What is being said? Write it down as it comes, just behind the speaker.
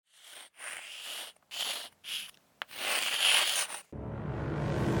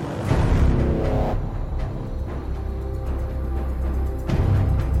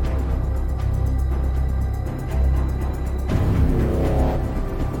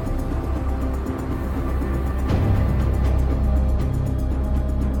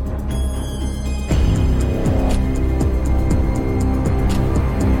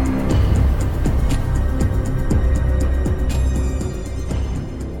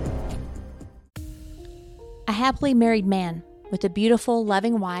A happily married man with a beautiful,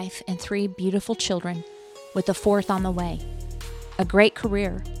 loving wife and 3 beautiful children, with a 4th on the way. A great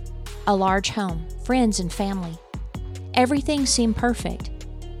career, a large home, friends and family. Everything seemed perfect.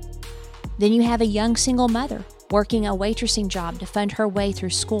 Then you have a young single mother working a waitressing job to fund her way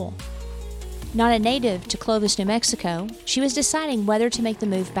through school. Not a native to Clovis, New Mexico, she was deciding whether to make the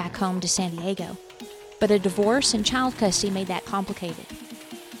move back home to San Diego. But a divorce and child custody made that complicated.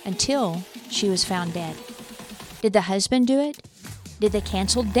 Until she was found dead. Did the husband do it? Did the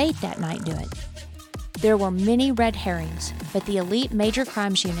canceled date that night do it? There were many red herrings, but the elite Major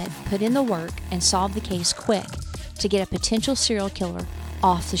Crimes Unit put in the work and solved the case quick to get a potential serial killer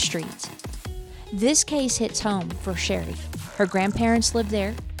off the streets. This case hits home for Sherry. Her grandparents live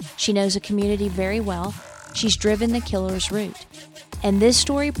there. She knows the community very well. She's driven the killer's route. And this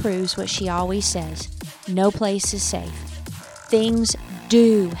story proves what she always says: no place is safe. Things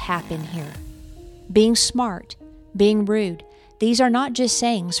do happen here. Being smart, being rude, these are not just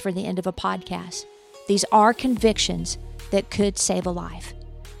sayings for the end of a podcast. These are convictions that could save a life.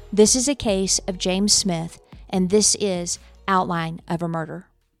 This is a case of James Smith, and this is Outline of a Murder.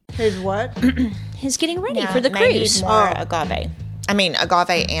 His what? His getting ready for the cruise. More agave. I mean,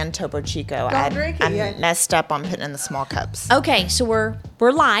 agave and Topo Chico. I messed up on putting in the small cups. Okay, so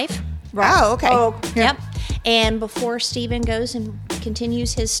we're live. Right. Oh, okay. Oh, yeah. Yep. And before Steven goes and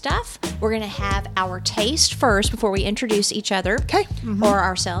continues his stuff, we're going to have our taste first before we introduce each other. Okay. Or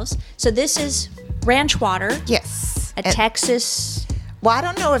ourselves. So this is ranch water. Yes. A Texas. Well, I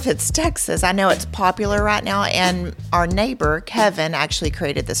don't know if it's Texas. I know it's popular right now, and our neighbor, Kevin, actually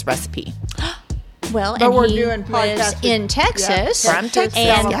created this recipe. Well, But and we're he doing lives podcasts in Texas. From Texas,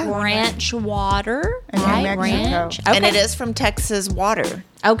 And yeah. ranch water. And right? New Mexico. Ranch. Okay. And it is from Texas water.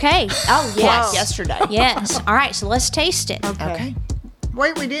 Okay. Oh, yes. Yesterday. Yes. All right, so let's taste it. Okay.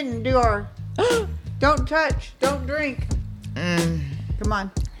 Wait, we didn't do our. Don't touch. Don't drink. Come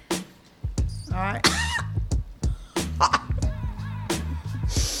on. All right.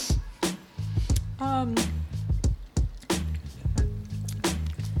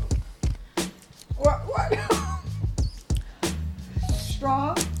 What?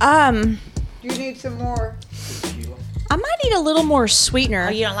 Strong? Do you need some more? I might need a little more sweetener.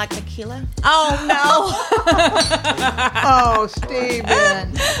 Oh, you don't like tequila? Oh, no. Oh,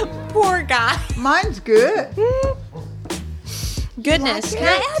 Steven. Poor guy. Mine's good. Goodness. like Can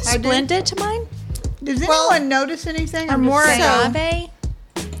I it? add I do. Splenda to mine? Does Well, anyone notice anything? Or I'm just more saying. agave?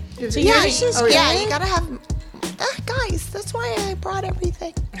 Does So it- yours is good? Yeah, you gotta have. Guys, that's why I brought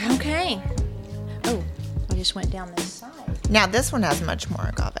everything. Okay. Oh, I just went down this side. Now this one has much more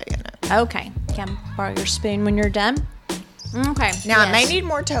agave in it. Okay. Can I borrow your spoon when you're done? Okay. Now I may yes. need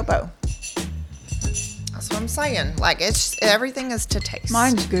more topo. That's what I'm saying. Like everything is to taste.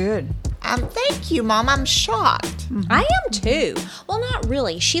 Mine's good. Thank you, Mom. I'm shocked. I am too. Well, not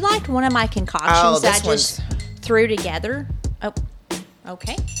really. She liked one of my concoctions that I this just threw together. Oh,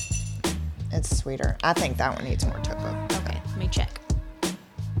 okay. It's sweeter. I think that one needs more topo. Okay, let me check.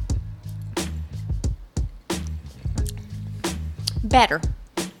 Better.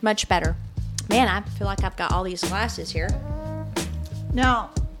 Much better. Man, I feel like I've got all these glasses here. Now,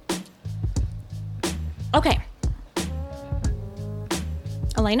 Okay.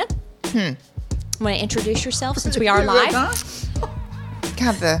 Elena? Want to introduce yourself since we are you good, live? huh?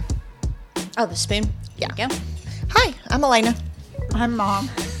 Got the. Oh, the spoon. Yeah. There you go. Hi, I'm Elena. I'm Mom.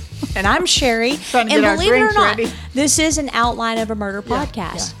 And I'm Sherry. Trying to And get our believe it or drinks not, ready. this is an Outline of a Murder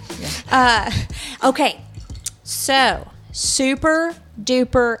podcast. Yeah. Okay, so super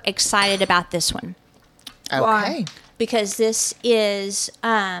duper excited about this one Okay. because this is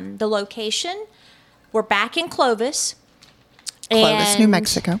the location. We're back in Clovis. Clovis, New and-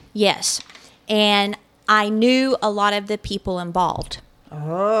 Mexico. Yes. And I knew a lot of the people involved.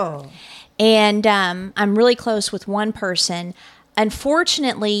 Oh. And I'm really close with one person.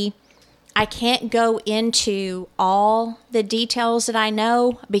 Unfortunately, I can't go into all the details that I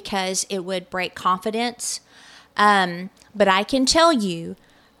know because it would break confidence. But I can tell you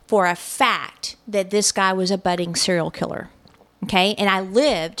for a fact that this guy was a budding serial killer. Okay? And I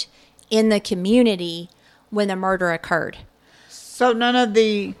lived in the community when the murder occurred. So none of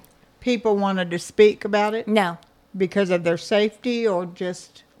the people wanted to speak about it No. because of their safety or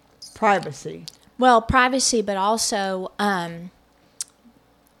just privacy? Well, privacy, but also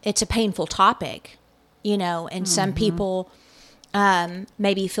it's a painful topic, you know, and some people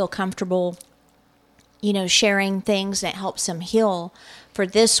maybe feel comfortable, you know, sharing things that helps them heal. For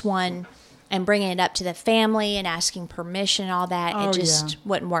this one, and bringing it up to the family and asking permission and all that, Oh, it just yeah.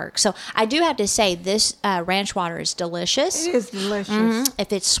 wouldn't work. So I do have to say this ranch water is delicious. It is delicious.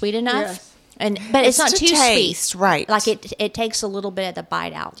 If it's sweet enough, Yes. But it's not to too taste, sweet. right? Like it takes a little bit of the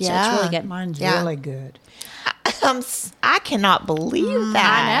bite out. So Yeah. it's really good. Mine's Yeah. really good. I cannot believe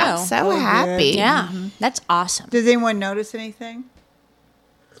that. I know. I'm so Really happy. good. Yeah, that's awesome. Does anyone notice anything?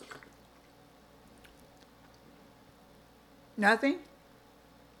 Nothing?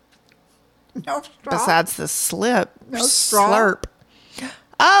 No straw? Besides the No straw? slurp.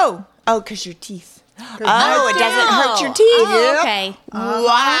 Oh, because your teeth. my Oh, it teeth. doesn't hurt your teeth. Oh, Yep. okay.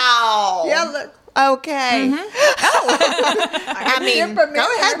 Wow. Yeah, look. Okay. Mm-hmm. I mean, dip 'em go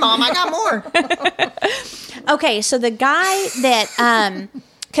in ahead, there. Mom. I got more. Okay, so the guy that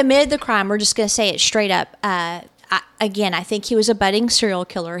committed the crime, we're just going to say it straight up. I think he was a budding serial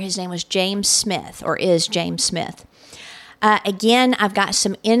killer. His name was James Smith, or is James Smith. Again, I've got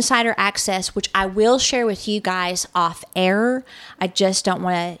some insider access, which I will share with you guys off air. I just don't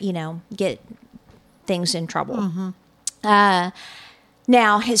want to, get things in trouble.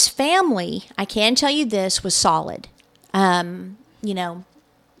 Now, his family, I can tell you this, was solid. I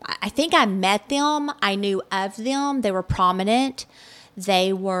think I met them. I knew of them. They were prominent.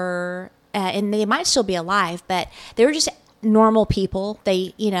 They were, and they might still be alive, but they were just normal people.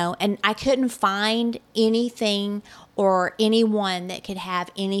 They, and I couldn't find anything or anyone that could have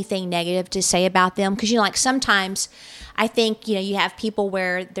anything negative to say about them. Because, like sometimes I think, you have people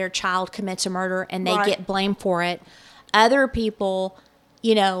where their child commits a murder and they Right. get blamed for it. Other people,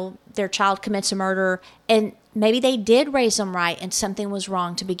 their child commits a murder and maybe they did raise them right and something was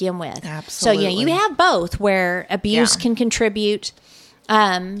wrong to begin with. Absolutely. So, you have both where abuse Yeah. can contribute you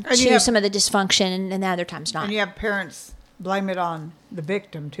to have- some of the dysfunction and the other times not. And you have parents blame it on the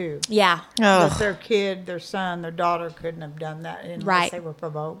victim, too. Yeah. That Oh, their kid, their son, their daughter couldn't have done that unless Right. they were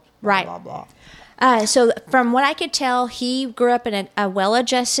provoked. Right. Blah, blah, blah. So from what I could tell, he grew up in a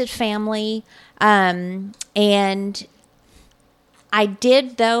well-adjusted family, and I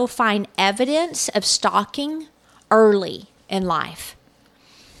did, though, find evidence of stalking early in life.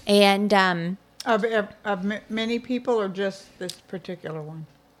 And Of many people or just this particular one?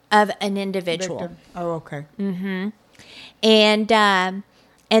 of an individual. Victim. Oh, okay.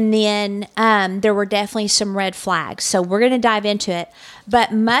 And then there were definitely some red flags. So we're going to dive into it.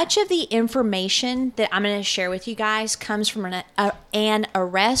 But much of the information that I'm going to share with you guys comes from an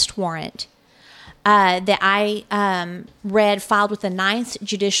arrest warrant that I read filed with the 9th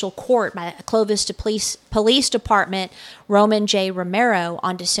Judicial Court by Clovis Police Department, Roman J. Romero,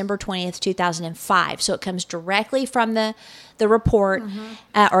 on December 20th, 2005. So it comes directly from the report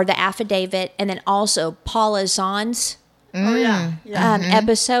or the affidavit, and then also Paula Zahn's Oh, yeah. Yeah.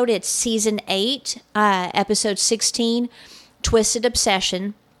 episode. It's season 8, episode 16, Twisted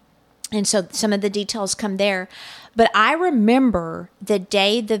Obsession. And so some of the details come there. But I remember the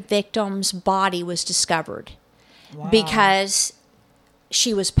day the victim's body was discovered because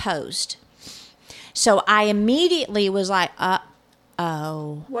she was posed. So I immediately was like,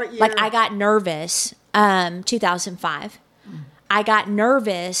 oh. What year? Like I got nervous, 2005. I got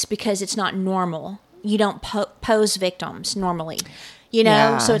nervous because it's not normal. You don't pose victims normally,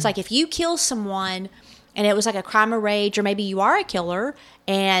 Yeah. So it's like if you kill someone and it was like a crime of rage, or maybe you are a killer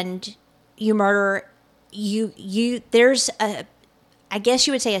and you murder, there's I guess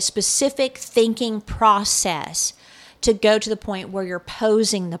you would say a specific thinking process to go to the point where you're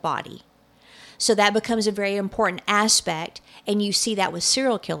posing the body. So that becomes a very important aspect, and you see that with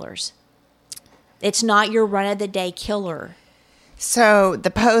serial killers. It's not your run-of-the-day killer. so the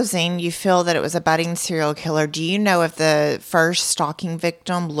posing, you feel that it was a budding serial killer. Do you know if the first stalking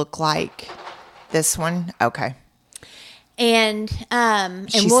victim looked like this one? Okay. And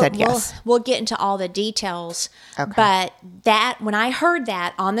She we'll, said yes. We'll get into all the details. Okay. But that when I heard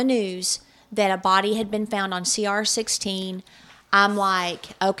that on the news that a body had been found on CR-16, I'm like,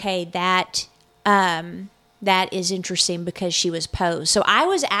 okay, that is interesting because she was posed. So I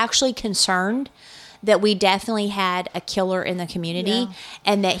was actually concerned that we definitely had a killer in the community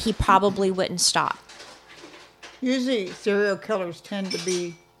and that he probably wouldn't stop. Usually serial killers tend to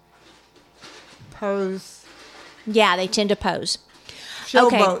be pose, Yeah, they tend to pose.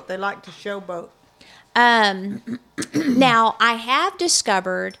 showboat. They like to showboat. Now, I have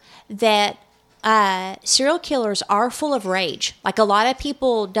discovered that serial killers are full of rage. Like a lot of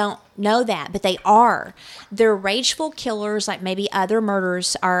people don't know that, but they are. They're rageful killers, like maybe other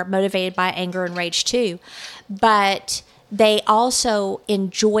murders are motivated by anger and rage too. But they also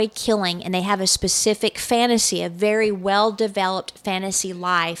enjoy killing, and they have a specific fantasy, a very well-developed fantasy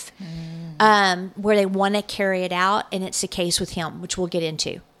life where they want to carry it out, and it's the case with him, which we'll get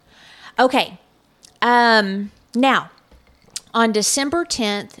into. Okay. Now, On December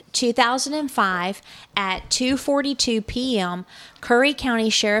 10th, 2005, at 2:42 p.m., Curry County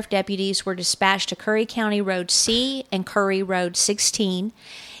Sheriff deputies were dispatched to Curry County Road C and Curry Road 16.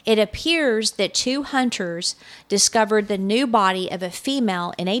 It appears that 2 hunters discovered the new body of a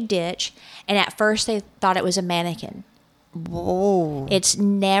female in a ditch, and at first they thought it was a mannequin. Whoa. It's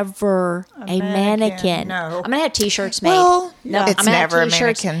never a mannequin. No. I'm going to have T-shirts made. Well, no, it's I'm gonna have never a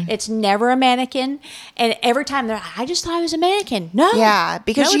T-shirts. mannequin. It's never a mannequin. And every time they're I just thought it was a mannequin. No. Yeah,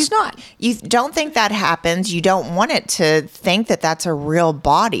 because no, it's not. You don't think that happens. You don't want it to think that that's a real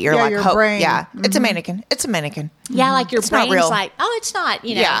body. Or Yeah, like, your brain. yeah, it's a mannequin. It's a mannequin. Yeah, like your It's not brain's real. like, oh, it's not,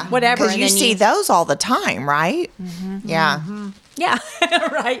 Yeah, whatever. Because And you then see those all the time, right? Yeah. Yeah,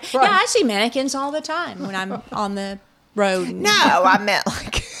 right. Yeah, I see mannequins all the time when I'm on the road. No, I meant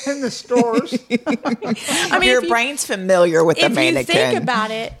like In the stores. I mean, your if you- brain's familiar with the if mannequin. you think about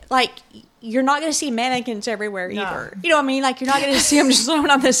it, like, you're not going to see mannequins everywhere either. You know what I mean? Like, you're not going to see them just thrown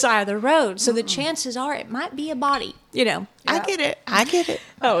on the side of the road. So the chances are it might be a body, I get it.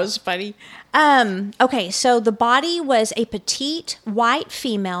 That was funny. Okay, so the body was a petite white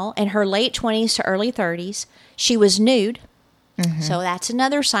female in her late 20s to early 30s. She was nude, so that's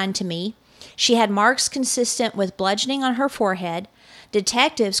another sign to me. She had marks consistent with bludgeoning on her forehead.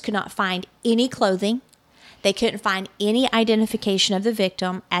 Detectives could not find any clothing. They couldn't find any identification of the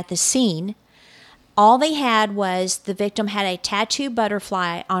victim at the scene. All they had was the victim had a tattoo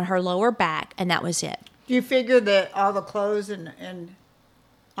butterfly on her lower back, and that was it. Do you figure that all the clothes and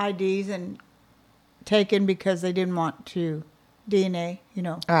IDs and taken because they didn't want to DNA,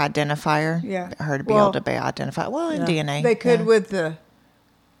 Or identifier. Yeah. Her to be Well, able to be identified. Well, in DNA. They could yeah. with the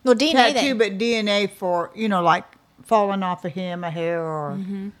Well, DNA, tattoo, but DNA for, like falling off of him, a hair or,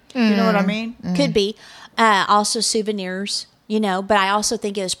 you know what I mean? could be. Also souvenirs, but I also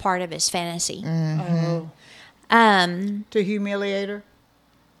think it was part of his fantasy. Oh. To humiliate her?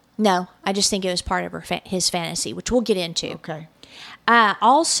 No, I just think it was part of his fantasy, which we'll get into. Okay.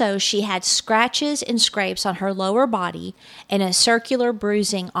 Also, she had scratches and scrapes on her lower body and a circular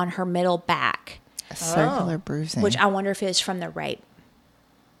bruising on her middle back, A circular bruising. which I wonder if it's from the rape.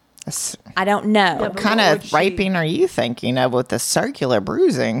 What I don't know. but kind what of would she- raping are you thinking of with the circular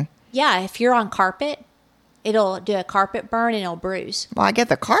bruising? Yeah, if you're on carpet, it'll do a carpet burn and it'll bruise. Well, I get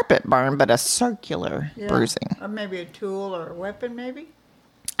the carpet burn, but a circular Yeah. bruising. Or maybe a tool or a weapon, maybe?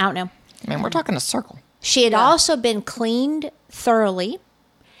 I don't know. I mean, we're talking a circle. She had Yeah. also been cleaned thoroughly.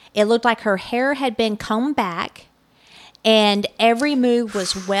 It looked like her hair had been combed back, and every move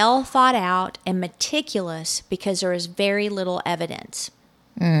was well thought out and meticulous because there was very little evidence.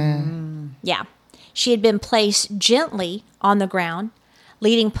 Yeah. She had been placed gently on the ground,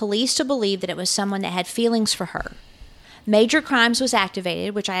 leading police to believe that it was someone that had feelings for her. Major Crimes was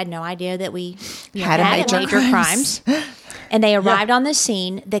activated, which I had no idea that we Had a Major Crimes. And they arrived on the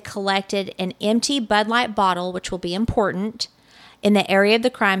scene. They collected an empty Bud Light bottle, which will be important, in the area of the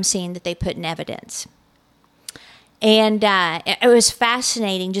crime scene that they put in evidence. And it was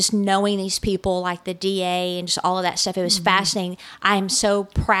fascinating just knowing these people, like the DA and just all of that stuff. It was fascinating. I am so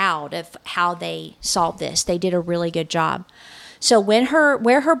proud of how they solved this. They did a really good job. So where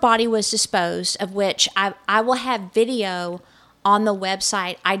her body was disposed, of which I will have video on the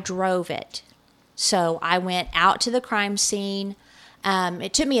website. I drove it. So I went out to the crime scene.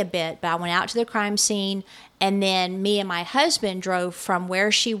 It took me a bit, but I went out to the crime scene, and then me and my husband drove from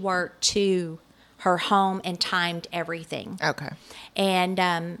where she worked to her home and timed everything. Okay.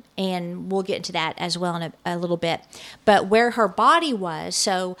 And we'll get into that as well in a little bit. But where her body was,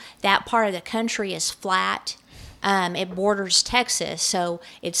 so that part of the country is flat. It borders Texas, so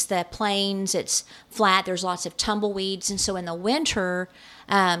it's the plains, it's flat, there's lots of tumbleweeds, and so in the winter,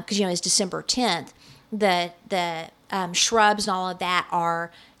 because it's December 10th, the shrubs and all of that are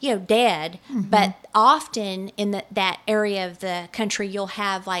dead, but often in that area of the country you'll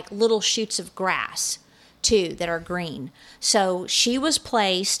have like little shoots of grass too that are green. So she was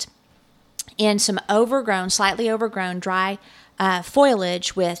placed in some slightly overgrown dry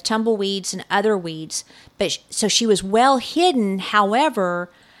foliage with tumbleweeds and other weeds, but so she was well hidden, however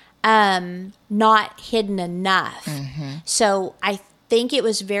not hidden enough. So I think it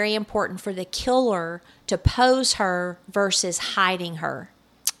was very important for the killer to pose her versus hiding her.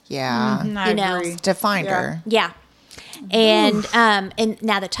 Yeah. I You know. agree. To find Yeah. her. Yeah. And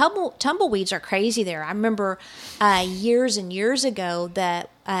now the tumbleweeds are crazy there. I remember years and years ago that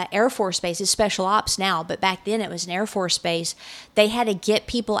Air Force Base is special ops now, but back then it was an Air Force Base. They had to get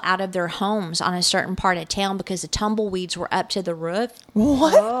people out of their homes on a certain part of town because the tumbleweeds were up to the roof.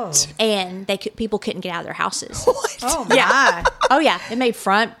 What? Oh, And people couldn't get out of their houses. What? oh my. Oh yeah, it made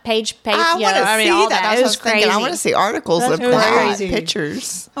front page. I want to see all that. that. I It was was thinking, crazy. I want to see articles That's of that, crazy.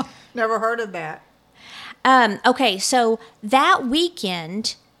 pictures. Never heard of that. Okay, so that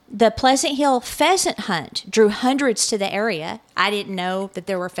weekend, the Pleasant Hill pheasant hunt drew hundreds to the area. I didn't know that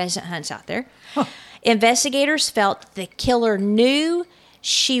there were pheasant hunts out there. Investigators felt the killer knew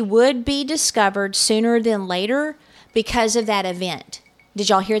she would be discovered sooner than later because of that event. Did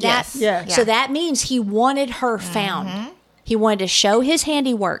y'all hear that? Yes. Yeah. So that means he wanted her found. He wanted to show his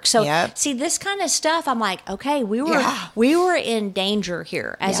handiwork. So Yep. see this kind of stuff. I'm like, okay, we were Yeah. in danger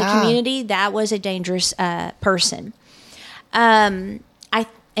here as a Yeah. community. That was a dangerous person.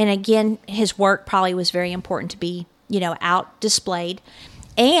 And again, his work probably was very important to be, out displayed.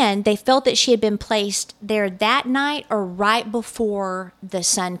 And they felt that she had been placed there that night or right before the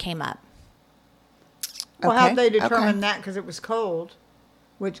sun came up. Well, how'd they Okay, determine okay. that? Because it was cold,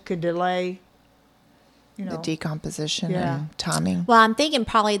 which could delay, The decomposition Yeah. and timing. Well, I'm thinking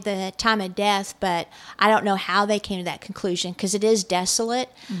probably the time of death, but I don't know how they came to that conclusion because it is desolate.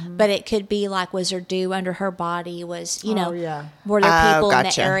 But it could be like, was there dew under her body? Was, Oh, yeah. were there Oh, people in the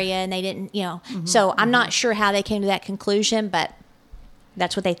gotcha. area and they didn't, So I'm not sure how they came to that conclusion, but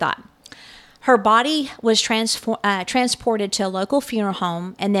that's what they thought. Her body was transported to a local funeral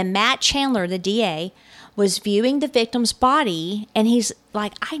home, and then Matt Chandler, the DA, was viewing the victim's body, and he's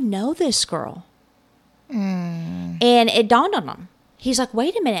like, I know this girl. And it dawned on him. He's like,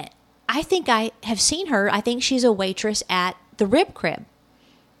 wait a minute. I think I have seen her. I think she's a waitress at the Rib Crib.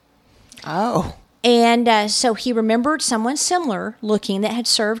 Oh. And so he remembered someone similar looking that had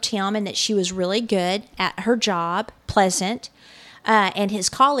served him and that she was really good at her job, pleasant, and his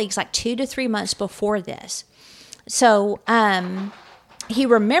colleagues like 2 to 3 months before this. So he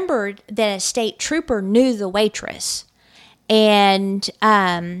remembered that a state trooper knew the waitress. And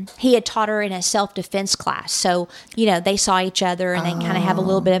he had taught her in a self-defense class. So, they saw each other and they kind of have a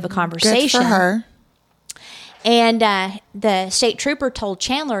little bit of a Good conversation. for her. And the state trooper told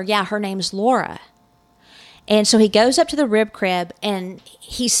Chandler, yeah, her name's Laura. And so he goes up to the Rib Crib and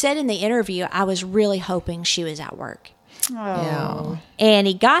he said in the interview, I was really hoping she was at work. Yeah. And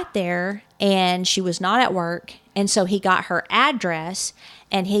he got there and she was not at work. And so he got her address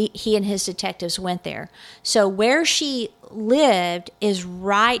and he and his detectives went there. So where she lived is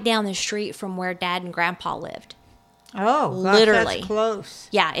right down the street from where Dad and Grandpa lived. Oh, gosh, Literally. that's close.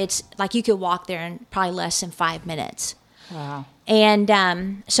 Yeah, it's like you could walk there in probably less than 5 minutes. Wow.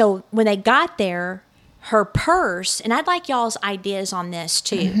 And so when they got there, her purse, and I'd like y'all's ideas on this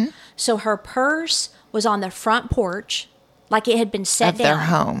too. So her purse was on the front porch, like it had been set Of down. their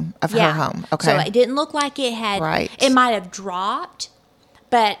home. Of her home. Okay. So it didn't look like it had, Right. it might have dropped,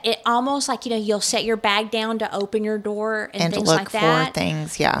 but it almost like, you'll set your bag down to open your door and and things look like that. for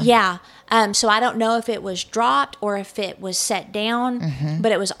things. Yeah. Yeah. So I don't know if it was dropped or if it was set down,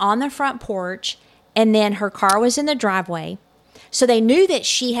 but it was on the front porch, and then her car was in the driveway. So they knew that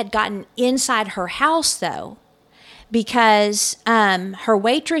she had gotten inside her house, though, because her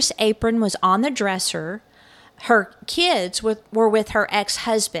waitress apron was on the dresser. Her kids were with her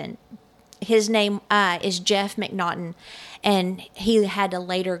ex-husband. His name is Jeff McNaughton, and he had to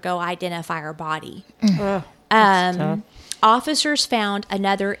later go identify her body. Ugh, that's tough. Officers found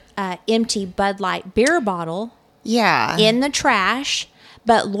another empty Bud Light beer bottle Yeah. in the trash,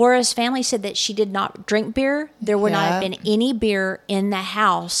 but Laura's family said that she did not drink beer. There would not have Yep. been any beer in the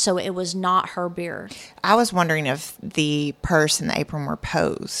house, so it was not her beer. I was wondering if the purse and the apron were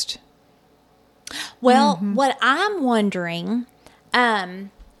posed. Well, what I'm wondering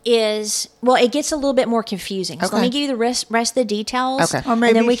is, well, it gets a little bit more confusing. So let Okay. me give you the rest of the details, Okay. Or and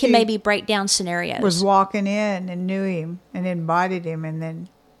maybe then we can she maybe break down scenarios. Was walking in and knew him and invited him, and then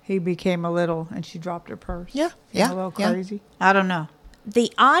he became a little, and she dropped her purse. Yeah, Isn't yeah, that a little yeah. crazy. I don't know.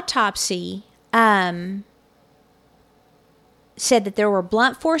 The autopsy said that there were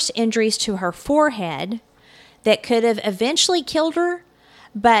blunt force injuries to her forehead that could have eventually killed her,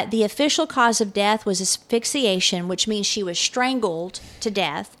 but the official cause of death was asphyxiation, which means she was strangled to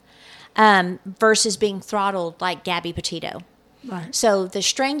death, versus being throttled like Gabby Petito. Right. So the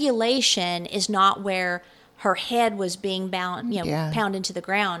strangulation is not where her head was being bound, Yeah. pounded into the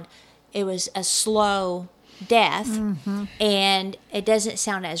ground. It was a slow death, and it doesn't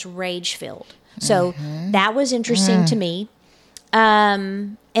sound as rage-filled. So that was interesting to me.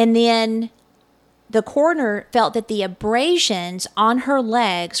 And then the coroner felt that the abrasions on her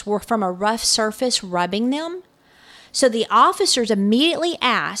legs were from a rough surface rubbing them. So the officers immediately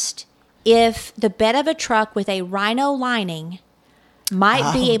asked if the bed of a truck with a rhino lining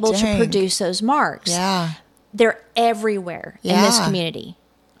might be able to produce those marks. Yeah. They're everywhere in this community.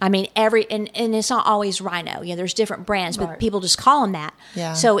 I mean, and it's not always rhino. There's different brands, but people just call them that.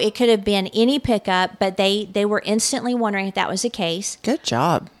 Yeah. So it could have been any pickup, but they were instantly wondering if that was the case. Good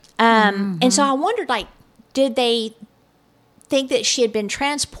job. And so I wondered, like, did they think that she had been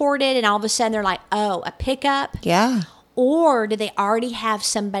transported and all of a sudden they're like, oh, a pickup? Yeah. Or did they already have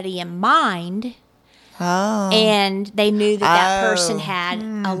somebody in mind and they knew that person had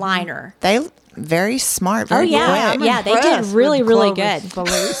a liner? They very smart, very quick. Yeah, they did really, really good.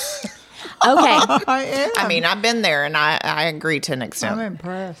 Police. Okay. I mean, I've been there, and I agree to an extent. I'm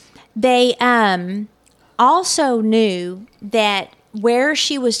impressed. They also knew that where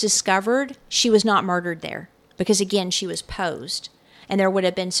she was discovered, she was not murdered there because, again, she was posed and there would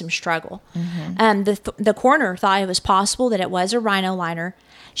have been some struggle. The coroner thought it was possible that it was a rhino liner.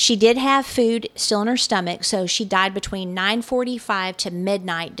 She did have food still in her stomach, so she died between 9:45 to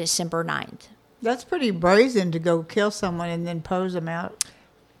midnight, December 9th. That's pretty brazen to go kill someone and then pose them out.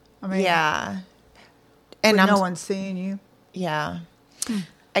 I mean, Yeah. And no one's seeing you. Yeah.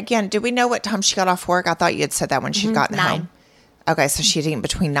 Again, do we know what time she got off work? I thought you had said that when she'd gotten 9. home. Okay, so she'd eaten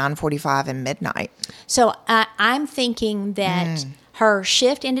between 9:45 and midnight. So I'm thinking that her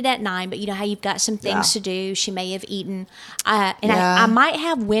shift ended at 9, but you know how you've got some things to do. She may have eaten. I might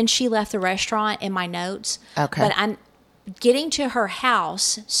have when she left the restaurant in my notes. Okay. But I'm getting to her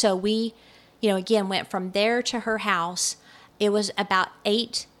house. So we, again, went from there to her house. It was about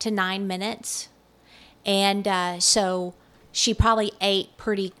 8 to 9 minutes. And so she probably ate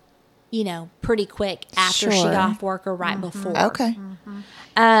pretty quick after she got off work or right before. Okay.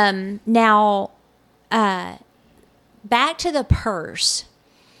 Now, back to the purse.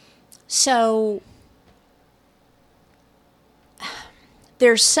 So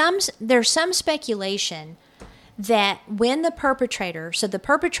there's some speculation that when the perpetrator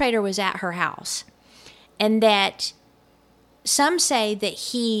was at her house, and that some say that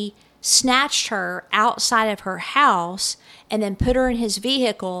he snatched her outside of her house and then put her in his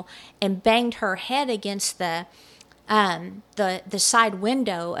vehicle and banged her head against the side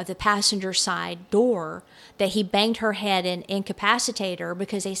window of the passenger side door, that he banged her head and incapacitated her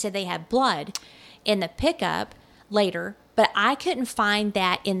because they said they had blood in the pickup later. But I couldn't find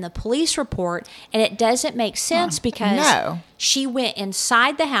that in the police report, and it doesn't make sense because she went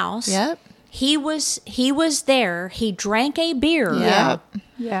inside the house. Yep. He was there. He drank a beer. Yep.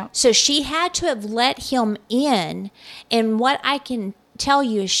 Yeah. So she had to have let him in. And what I can tell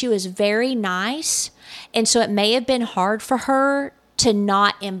you is she was very nice. And so it may have been hard for her to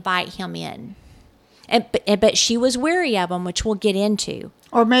not invite him in. But she was wary of him, which we'll get into.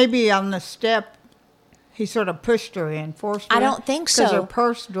 Or maybe on the step, he sort of pushed her in, forced her I in, don't think so. Because her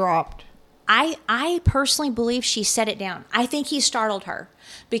purse dropped. I personally believe she set it down. I think he startled her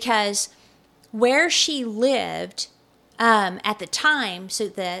because where she lived at the time, so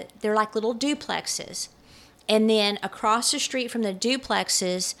they're like little duplexes. And then across the street from the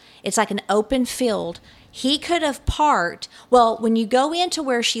duplexes, it's like an open field. He could have parked. Well, when you go into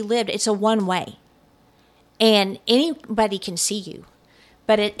where she lived, it's a one-way. And anybody can see you.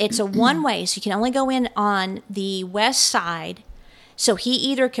 But it's a one-way, so you can only go in on the west side. So he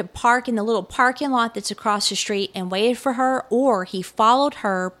either could park in the little parking lot that's across the street and waited for her, or he followed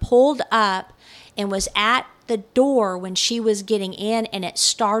her, pulled up, and was at the door when she was getting in, and it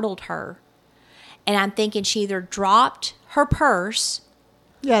startled her. And I'm thinking she either dropped her purse.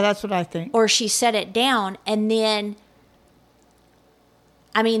 Yeah, that's what I think. Or she set it down, and then,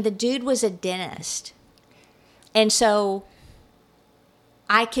 I mean, the dude was a dentist. And so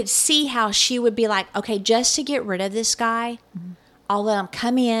I could see how she would be like, okay, just to get rid of this guy, I'll let him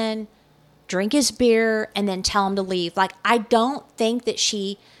come in, drink his beer, and then tell him to leave. Like, I don't think that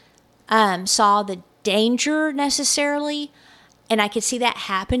she saw the danger necessarily, and I could see that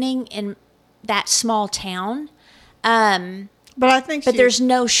happening in that small town. But I think there's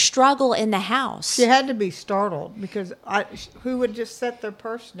no struggle in the house. She had to be startled because who would just set their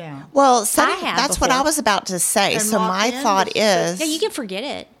purse down? Well, before. that's what I was about to say. And so walk my in, thought is... Yeah, you can forget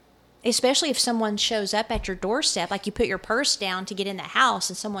it. Especially if someone shows up at your doorstep, like you put your purse down to get in the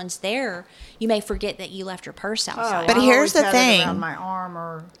house and someone's there, you may forget that you left your purse outside. But I here's always the had it thing. around my arm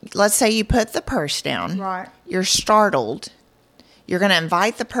or Let's say you put the purse down. Right. You're startled. You're going to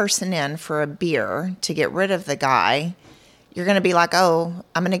invite the person in for a beer to get rid of the guy. You're going to be like, oh,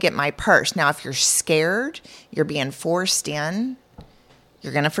 I'm going to get my purse. Now, if you're scared, you're being forced in,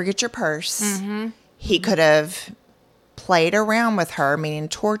 you're going to forget your purse. he could have played around with her, meaning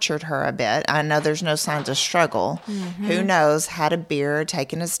tortured her a bit. I know there's no signs of struggle. Who knows? Had a beer,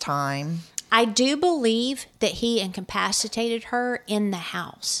 taken his time. I do believe that he incapacitated her in the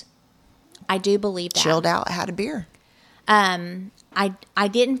house. I do believe that. Chilled out, had a beer. I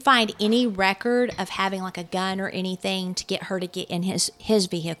didn't find any record of having like a gun or anything to get her to get in his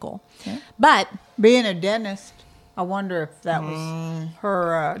vehicle. Yeah. But Being a dentist, I wonder if that was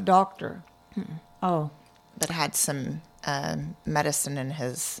her doctor. Oh. But had some medicine in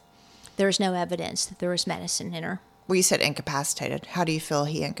his... there's no evidence that there was medicine in her. Well, you said incapacitated. How do you feel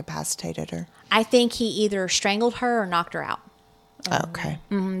he incapacitated her? I think he either strangled her or knocked her out. Okay.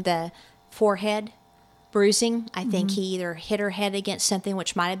 The forehead bruising, I think he either hit her head against something,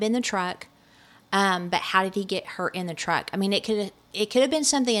 which might have been the truck. But how did he get her in the truck? I mean, it could have been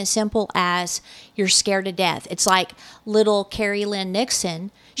something as simple as you're scared to death. It's like little Carrie Lynn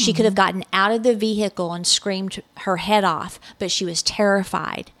Nixon. She could have gotten out of the vehicle and screamed her head off, but she was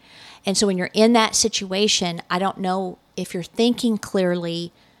terrified. And so when you're in that situation, I don't know if you're thinking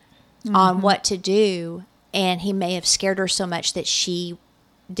clearly on what to do, and he may have scared her so much that she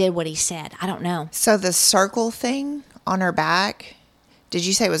did what he said. I don't know. So the circle thing on her back, did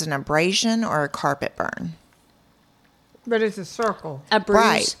you say it was an abrasion or a carpet burn? But it's a circle. A bruise.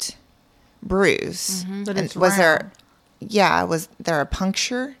 Right. Bruise. But And it's was round. was there a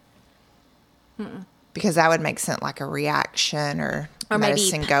puncture? Because that would make sense, like a reaction or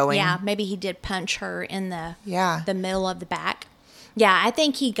medicine going. Yeah, maybe he did punch her in the Yeah. the middle of the back. Yeah, I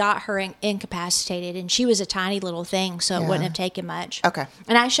think he got her incapacitated, and she was a tiny little thing, so it Yeah. wouldn't have taken much. Okay.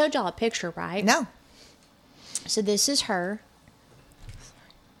 And I showed y'all a picture, right? No. So this is her.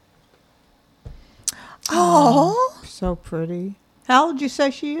 Oh. So pretty. How old did you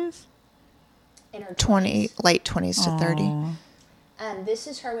say she is? In her 20, late 20s to 30. This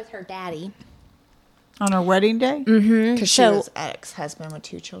is her with her daddy. On her wedding day? Because she So- was ex-husband with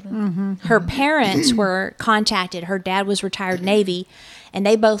 2 children. Her parents were contacted. Her dad was retired Navy, and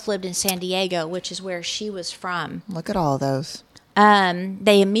they both lived in San Diego, which is where she was from. Look at all those.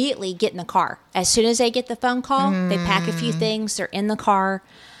 They immediately get in the car. As soon as they get the phone call, they pack a few things. They're in the car.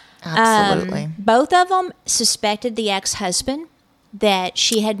 Absolutely. Both of them suspected the ex-husband that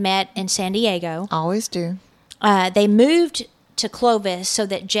she had met in San Diego. Always do. They moved to Clovis so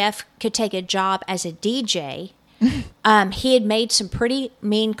that Jeff could take a job as a DJ. He had made some pretty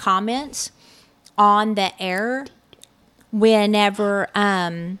mean comments on the air whenever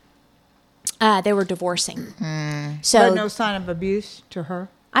they were divorcing. So But no sign of abuse to her?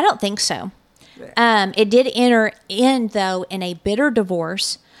 I don't think so. It did end, though, in a bitter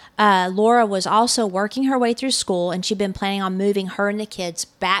divorce. Laura was also working her way through school, and she'd been planning on moving her and the kids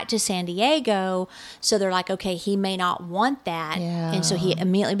back to San Diego. So they're like, okay, he may not want that. Yeah. And so he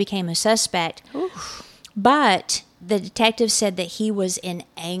immediately became a suspect. But the detective said that he was in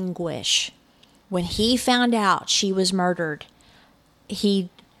anguish. When he found out she was murdered, he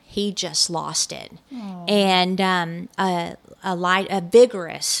just lost it. And a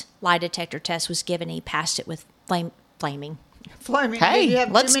vigorous lie detector test was given. He passed it with flaming. Flaming. Hey, Did you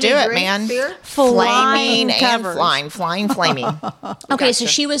have let's too do many it, drinks man. here? Flaming and covers. flying, flaming. Okay, so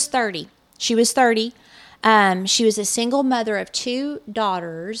she was 30. She was 30. She was a single mother of 2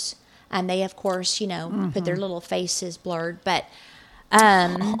 daughters. And they, of course, put their little faces blurred. But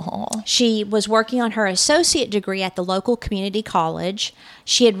she was working on her associate degree at the local community college.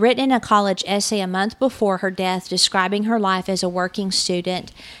 She had written a college essay a month before her death describing her life as a working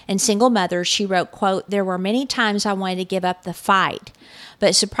student and single mother. She wrote, quote, "There were many times I wanted to give up the fight,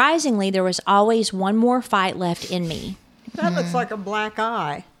 but surprisingly, there was always one more fight left in me." That looks like a black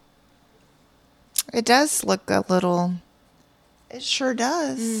eye. It does look a little... It sure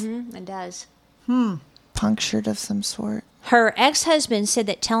does. It does. Punctured of some sort. Her ex-husband said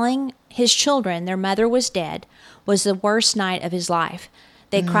that telling his children their mother was dead was the worst night of his life.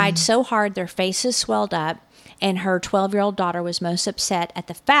 They cried so hard their faces swelled up, and her 12-year-old daughter was most upset at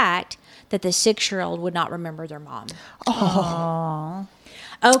the fact that the 6-year-old would not remember their mom. Aww.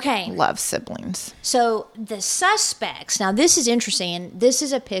 Okay, Love siblings. so the suspects, now this is interesting, and this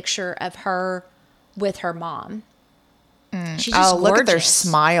is a picture of her with her mom. She's just Look at their gorgeous.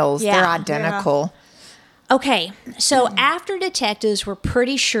 smiles. Yeah. They're identical. Okay, so after detectives were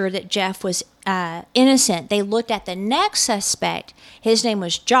pretty sure that Jeff was innocent, they looked at the next suspect. His name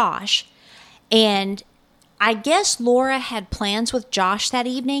was Josh. And I guess Laura had plans with Josh that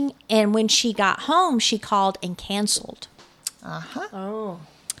evening. And when she got home, she called and canceled Oh.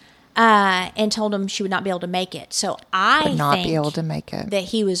 and told him she would not be able to make it. So I Would not think be able to make it. that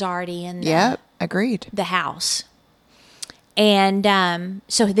he was already in Yep, agreed. the house. And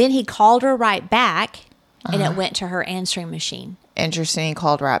so then he called her right back, and it went to her answering machine. Interesting. He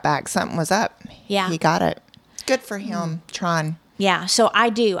called right back. Something was up. Yeah. He got it. Good for him. Trying. Yeah, so I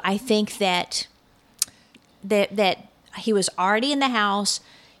do. I think that he was already in the house.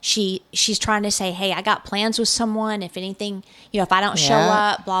 She's trying to say, hey, I got plans with someone. If anything, if I don't show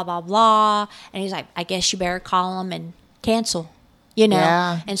up, blah, blah, blah. And he's like, I guess you better call him and cancel,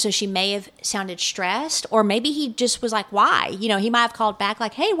 Yeah. And so she may have sounded stressed, or maybe he just was like, why? He might have called back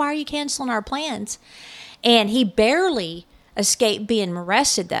like, hey, why are you canceling our plans? And he barely escaped being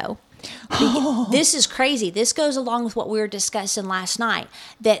arrested, though. This is crazy. This goes along with what we were discussing last night,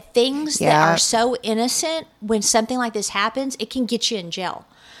 that things that are so innocent, when something like this happens, it can get you in jail.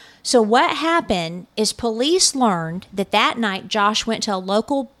 So what happened is police learned that night Josh went to a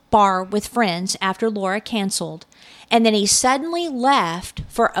local bar with friends after Laura canceled, and then he suddenly left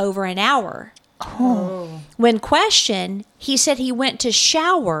for over an hour. When questioned, he said he went to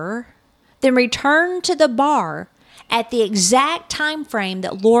shower, then returned to the bar at the exact time frame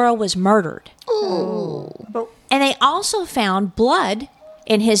that Laura was murdered. But, And they also found blood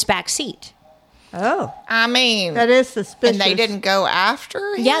in his back seat. I mean, that is suspicious. and they didn't go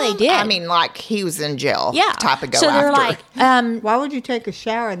after him? Yeah, they did. I mean, like he was in jail. Yeah. Type of go so after. they're like, Why would you take a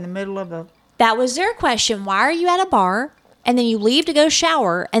shower in the middle of a... that was their question. Why are you at a bar and then you leave to go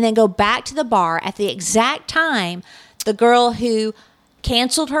shower and then go back to the bar at the exact time the girl who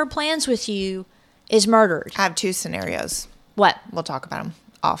canceled her plans with you is murdered? I have two scenarios. What? We'll talk about them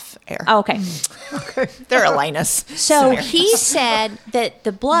off air. Oh, okay. They're Elena's. So scenarios. he said that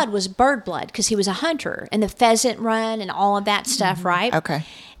the blood was bird blood because he was a hunter and the pheasant run and all of that stuff, right? Okay.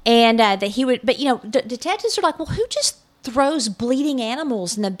 And that he would, but detectives are like, well, who just throws bleeding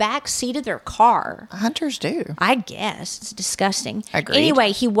animals in the back seat of their car? Hunters do. I guess. It's disgusting. Agreed.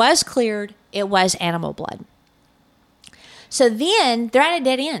 Anyway, he was cleared. It was animal blood. So then they're at a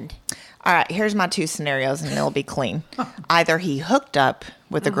dead end. All right, here's my two scenarios, and it'll be clean. Either he hooked up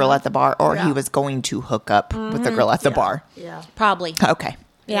with the girl at the bar, or he was going to hook up with the girl at the bar. Yeah. Probably. Okay.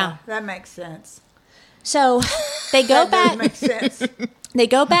 Yeah. That makes sense. So they go That does back. make sense. They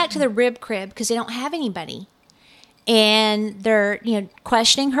go back to the rib crib because they don't have anybody. And they're,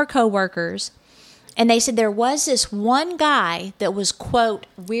 questioning her coworkers. And they said there was this one guy that was, quote,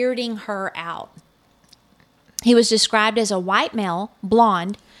 weirding her out. He was described as a white male,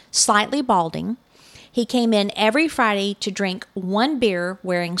 blonde, slightly balding. He came in every Friday to drink one beer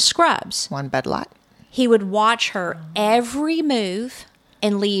wearing scrubs. One Bud Light. He would watch her every move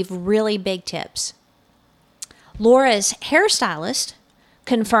and leave really big tips. Laura's hairstylist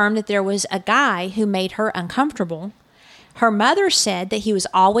confirmed that there was a guy who made her uncomfortable. Her mother said that he was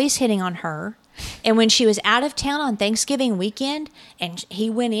always hitting on her. And when she was out of town on Thanksgiving weekend and he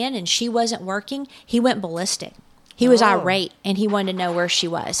went in and she wasn't working, he went ballistic. He was irate and he wanted to know where she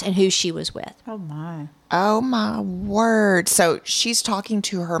was and who she was with. Oh, my. Oh, my word. So she's talking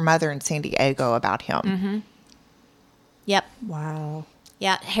to her mother in San Diego about him. Mm-hmm. Yep. Wow.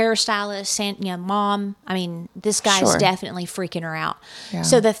 Yeah, hairstylist, mom. I mean, this guy's Sure. definitely freaking her out. Yeah.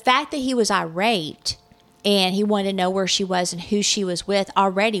 So the fact that he was irate and he wanted to know where she was and who she was with,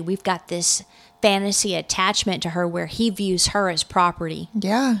 already we've got this fantasy attachment to her where he views her as property,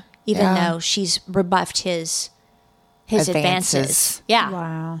 Yeah. even Yeah. though she's rebuffed his advances. Advances. Yeah.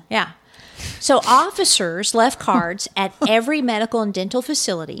 Wow. Yeah. So officers left cards at every medical and dental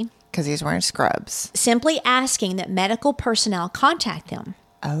facility Because he's wearing scrubs. simply asking that medical personnel contact them.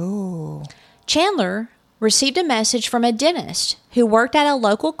 Oh. Chandler received a message from a dentist who worked at a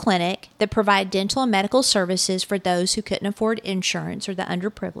local clinic that provided dental and medical services for those who couldn't afford insurance or the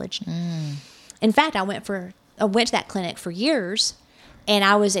underprivileged. In fact, I went to that clinic for years, and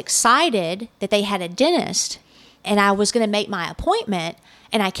I was excited that they had a dentist, and I was going to make my appointment,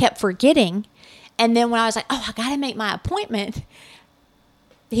 and I kept forgetting. And then when I was like, oh, I got to make my appointment,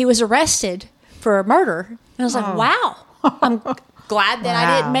 he was arrested for a murder. And I was like, wow, I'm glad that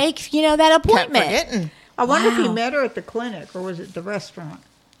I didn't Wow. make, that Kept appointment. forgetting. I wonder if he Wow. met her at the clinic or was it the restaurant?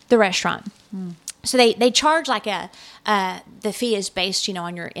 The restaurant. So they charge like the fee is based,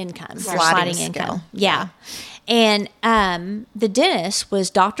 on your income, your Sliding sliding income. scale. Yeah. And the dentist was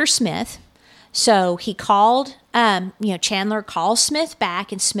Dr. Smith. So he called, Chandler called Smith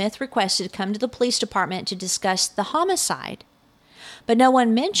back, and Smith requested to come to the police department to discuss the homicide. But no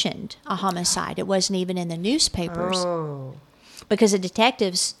one mentioned a homicide. It wasn't even in the newspapers Oh. because the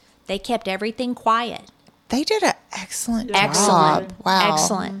detectives, they kept everything quiet. They did an excellent Excellent. job. Wow.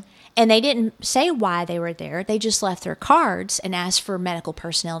 Excellent. And they didn't say why they were there. They just left their cards and asked for medical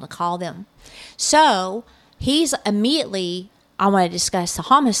personnel to call them. So he's immediately, I want to discuss the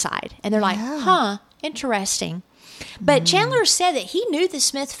homicide. And they're like, Yeah. huh, interesting. But Chandler said that he knew the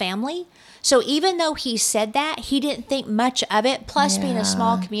Smith family. So even though he said that, he didn't think much of it. Plus, being a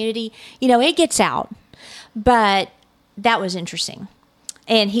small community, it gets out. But that was interesting.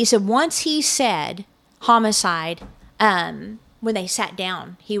 And he said once he said homicide, when they sat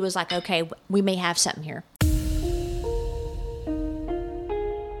down, he was like, okay, we may have something here.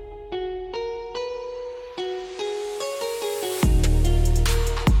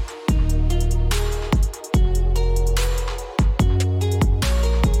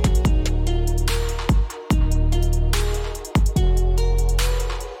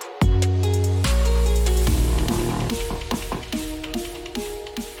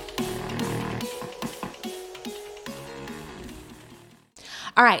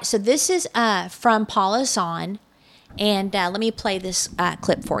 All right, so this is from Paula Zahn, and let me play this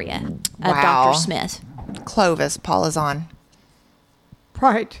clip for you of Wow. Dr. Smith. Clovis, Paula Zahn.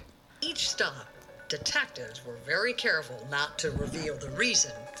 Right. Each stop, detectives were very careful not to reveal the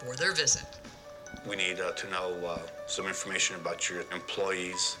reason for their visit. We need to know some information about your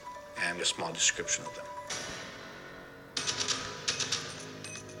employees and a small description of them.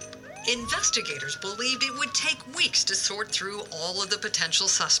 Investigators believed it would take weeks to sort through all of the potential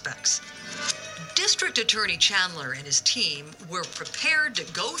suspects. District Attorney Chandler and his team were prepared to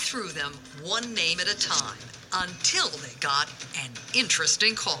go through them one name at a time until they got an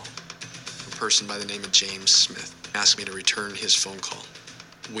interesting call. A person by the name of James Smith asked me to return his phone call.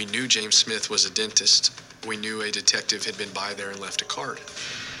 We knew James Smith was a dentist. We knew a detective had been by there and left a card.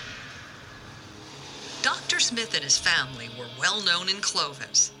 Dr. Smith and his family were well known in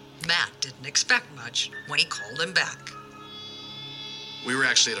Clovis. Matt didn't expect much when he called him back. We were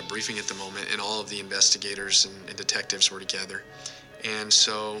actually at a briefing at the moment, and all of the investigators and detectives were together. And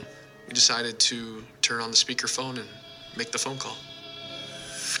so we decided to turn on the speakerphone and make the phone call.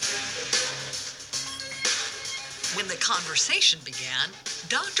 When the conversation began,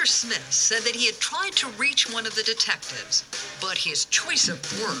 Dr. Smith said that he had tried to reach one of the detectives, but his choice of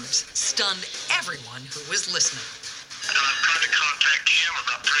words stunned everyone who was listening. And I've tried to contact him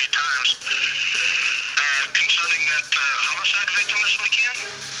about 3 times concerning that homicide victim this weekend.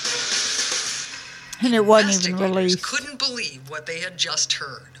 And it wasn't even Investigators released. couldn't believe what they had just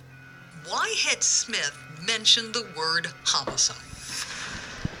heard. Why had Smith mentioned the word homicide?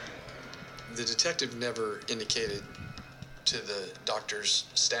 The detective never indicated to the doctor's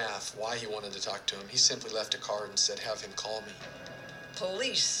staff why he wanted to talk to him. He simply left a card and said, have him call me.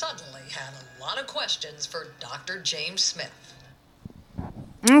 Police suddenly had a lot of questions for Dr. James Smith.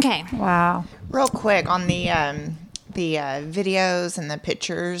 Okay. Wow. Real quick on the videos and the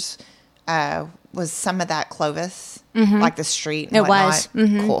pictures, was some of that Clovis, like the street? And It whatnot? was.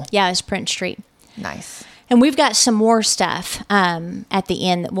 Mhm. Cool. Yeah, it was Prince Street. Nice. And we've got some more stuff at the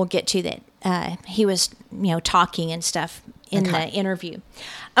end that we'll get to that he was, talking and stuff in the interview.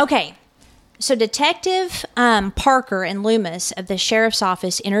 Okay. So Detective Parker and Loomis of the sheriff's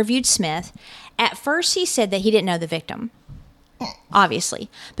office interviewed Smith. At first, he said that he didn't know the victim, obviously.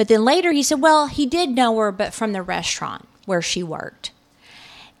 But then later he said, well, he did know her, but from the restaurant where she worked.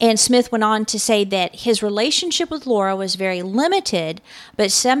 And Smith went on to say that his relationship with Laura was very limited,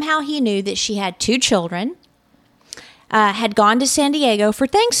 but somehow he knew that she had 2 children, had gone to San Diego for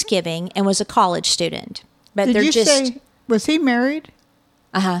Thanksgiving, and was a college student. But Did they're you just say, was he married?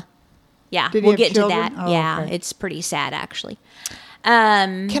 yeah, Did he we'll have get into children? that. Oh, yeah, okay. it's pretty sad actually.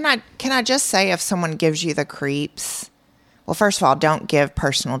 Can I just say, if someone gives you the creeps, well, first of all, don't give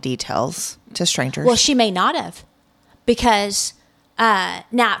personal details to strangers. Well, she may not have, because now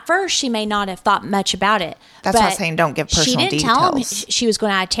at first she may not have thought much about it. That's why I'm but saying don't give she personal didn't tell him details. she was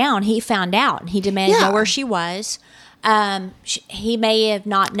going out of town. He found out, and he demanded to know Yeah. where she was. He may have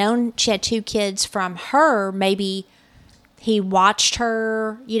not known she had 2 kids from her. Maybe he watched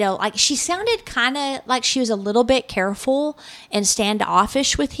her, like she sounded kind of like she was a little bit careful and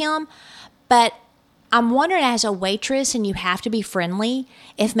standoffish with him. But I'm wondering, as a waitress and you have to be friendly,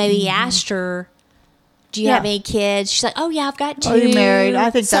 if maybe he asked her, do you have Yeah. any kids? She's like, oh, yeah, I've got 2. Oh, you're married. I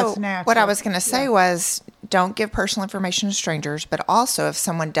think So that's natural. what I was going to say was, don't give personal information to strangers, but also if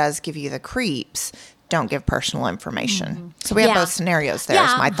someone does give you the creeps, don't give personal information. So we have Yeah. both scenarios there,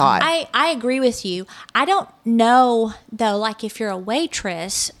 is my thought. I agree with you. I don't know, though, like if you're a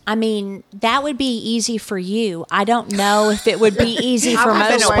waitress, I mean, that would be easy for you. I don't know if it would be easy for I've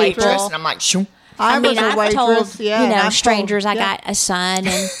been most a waitress, people. and I'm like, shoo. I was a I've waitress, told, yeah. and I've told- strangers I yeah. got a son,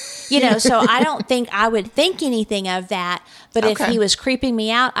 and, so I don't think I would think anything of that. But if Okay. he was creeping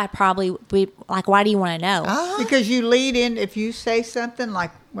me out, I probably be like, why do you want to know? Because you lead in, if you say something,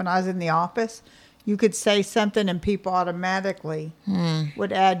 like when I was in the office, you could say something and people automatically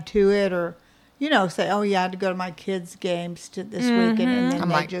would add to it, or, say, oh, yeah, I had to go to my kids' games this weekend. And then I'm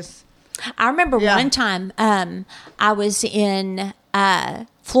they like- just... I remember Yeah. one time I was in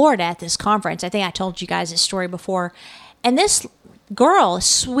Florida at this conference. I think I told you guys this story before. And this girl,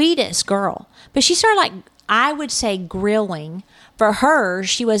 sweetest girl, but she started like, I would say grilling. For her,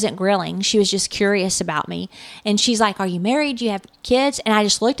 she wasn't grilling. She was just curious about me. And she's like, are you married? Do you have kids? And I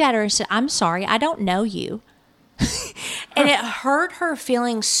just looked at her and said, I'm sorry, I don't know you. And it hurt her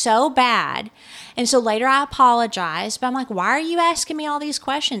feeling so bad. And so later I apologized, but I'm like, why are you asking me all these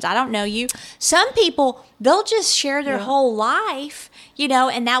questions? I don't know you. Some people, they'll just share their whole life,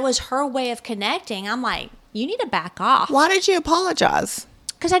 and that was her way of connecting. I'm like, you need to back off. Why did you apologize?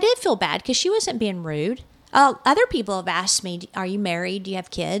 Because I did feel bad because she wasn't being rude. Other people have asked me, are you married? Do you have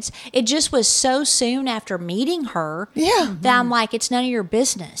kids? It just was so soon after meeting her Yeah. that I'm like, it's none of your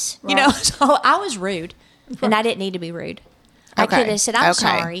business. So I was rude. And I didn't need to be rude. I Okay. could have said, I'm Okay.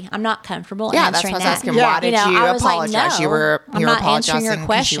 sorry. I'm not comfortable Yeah, that's answering what I was that. asking. Yeah. Why did you I was like, apologize? no, you were I'm not answering apologizing your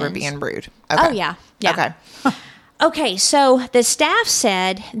because you were questions. being rude. Oh, Okay. yeah. Yeah. Okay. Okay, so the staff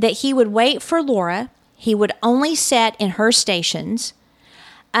said that he would wait for Laura. He would only sit in her stations.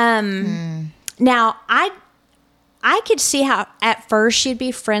 Now, I could see how at first she'd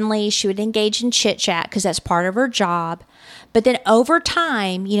be friendly. She would engage in chit chat because that's part of her job. But then over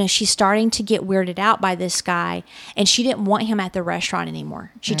time, she's starting to get weirded out by this guy, and she didn't want him at the restaurant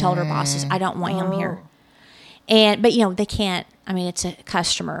anymore. She told her bosses, I don't want him here. But they can't. I mean, it's a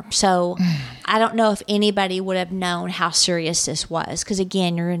customer. So I don't know if anybody would have known how serious this was because,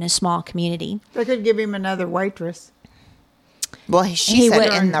 again, you're in a small community. They could give him another waitress. Well, He she said would-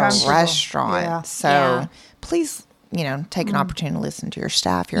 in the Uncomfortable. restaurant. Yeah. So Yeah. please, take an opportunity to listen to your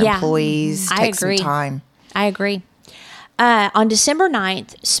staff, your Yeah. employees. I Take agree. some time. I agree. On December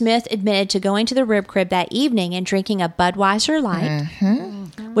 9th, Smith admitted to going to the Rib Crib that evening and drinking a Budweiser Light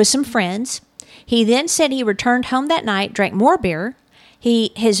with some friends. He then said he returned home that night, drank more beer.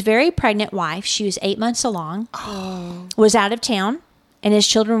 His very pregnant wife, she was 8 months along, was out of town, and his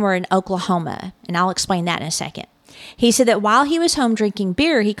children were in Oklahoma. And I'll explain that in a second. He said that while he was home drinking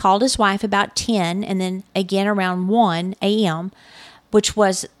beer, he called his wife about 10 and then again around 1 a.m., which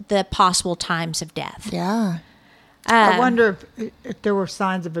was the possible times of death. Yeah. I wonder if there were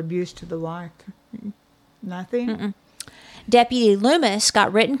signs of abuse to the wife. Nothing? Deputy Loomis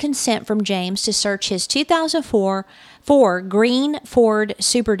got written consent from James to search his 2004 green Ford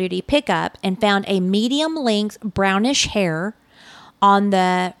Super Duty pickup and found a medium-length brownish hair on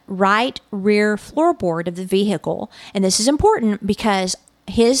the right rear floorboard of the vehicle. And this is important because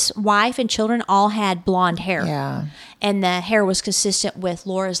his wife and children all had blonde hair. Yeah. And the hair was consistent with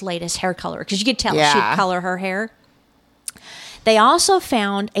Laura's latest hair color because you could tell Yeah. she'd color her hair. They also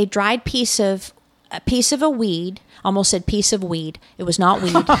found a dried piece of a weed. Almost said piece of weed. It was not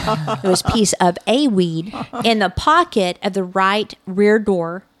weed. It was piece of a weed in the pocket of the right rear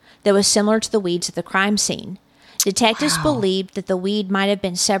door that was similar to the weeds at the crime scene. Detectives believed that the weed might have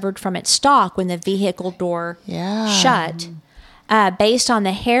been severed from its stalk when the vehicle door shut. Based on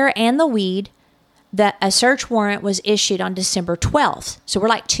the hair and the weed, a search warrant was issued on December 12th. So we're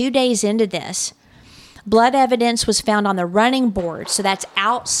like 2 days into this. Blood evidence was found on the running board. So that's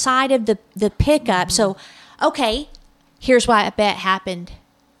outside of the pickup. So, okay, here's why I bet happened.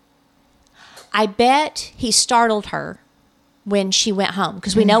 I bet he startled her when she went home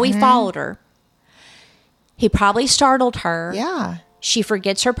because we know he followed her. He probably startled her. Yeah. She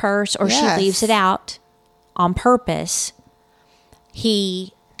forgets her purse or Yes. she leaves it out on purpose.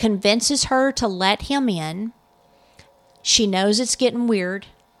 He convinces her to let him in. She knows it's getting weird.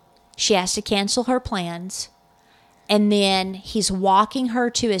 She has to cancel her plans. And then he's walking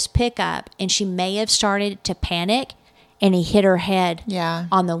her to his pickup and she may have started to panic and he hit her head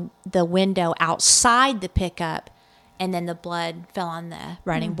on the window outside the pickup and then the blood fell on the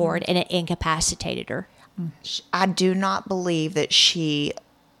running board and it incapacitated her. I do not believe that she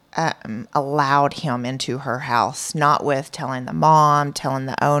allowed him into her house, not with telling the mom, telling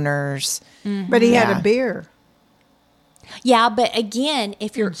the owners. But he had a beer. Yeah, but again,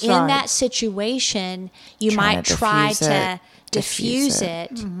 if you're in Inside. that situation, you Trying might to try diffuse to it. diffuse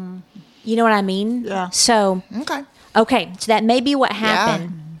it. You know what I mean? Yeah. So, Okay. so that may be what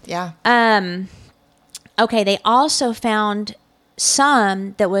happened. Yeah. Okay, they also found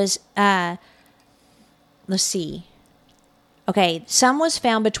some that was, let's see. Okay, some was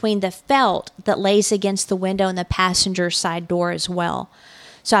found between the felt that lays against the window and the passenger side door as well.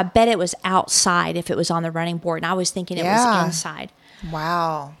 So I bet it was outside if it was on the running board. And I was thinking it was inside.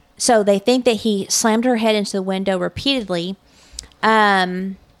 Wow. So they think that he slammed her head into the window repeatedly.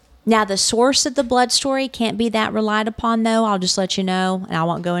 Now, the source of the blood story can't be that relied upon, though. I'll just let you know, and I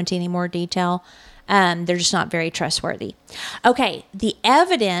won't go into any more detail. They're just not very trustworthy. Okay, the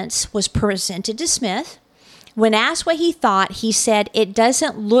evidence was presented to Smith. When asked what he thought, he said, "It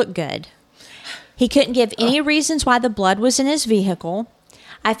doesn't look good." He couldn't give any reasons why the blood was in his vehicle.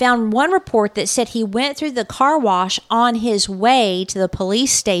 I found one report that said he went through the car wash on his way to the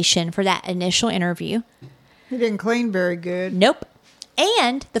police station for that initial interview. He didn't clean very good. Nope.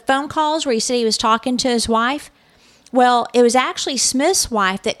 And the phone calls where he said he was talking to his wife, well, it was actually Smith's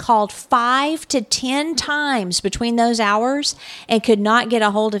wife that called 5 to 10 times between those hours and could not get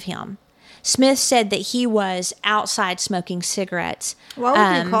a hold of him. Smith said that he was outside smoking cigarettes. Why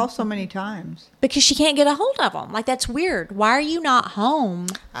would you call so many times? Because she can't get a hold of him. Like, that's weird. Why are you not home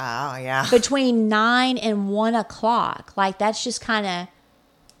Oh, yeah. between 9 and 1 o'clock? Like, that's just kind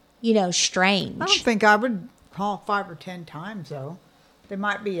of, strange. I don't think I would call 5 or 10 times, though. They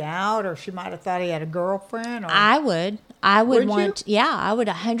might be out, or she might have thought he had a girlfriend. Or... I would Would want, you? yeah, I would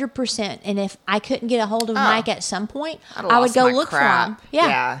 100%. And if I couldn't get a hold of Mike at some point, I'd I would lost go my look crap. for him.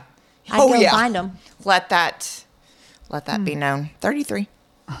 Yeah. I'd go find him. Let that be known. 33.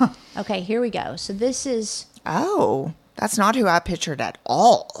 Okay, here we go. So this is, Oh, that's not who I pictured at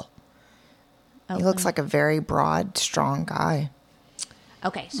all. oh, He looks like a very broad, strong guy.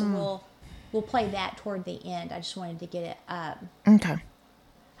 okay, so we'll play that toward the end. I just wanted to get it up. Okay.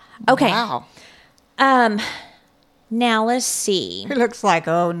 Okay. Wow. Now let's see. He looks like,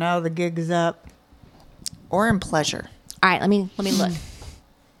 oh no, the gig's up. Or in pleasure. All right, let me look.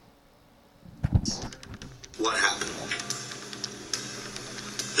 What happened?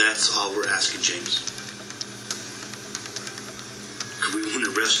 That's all we're asking, James. We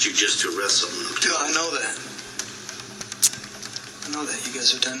wouldn't arrest you just to arrest someone. Yeah, I know that. I know that. You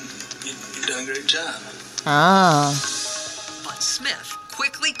guys have you've done a great job. Ah. But Smith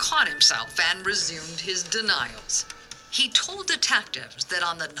quickly caught himself and resumed his denials. He told detectives that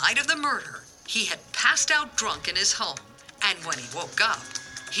on the night of the murder, he had passed out drunk in his home, and when he woke up,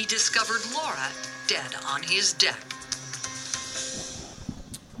 he discovered Laura dead on his deck.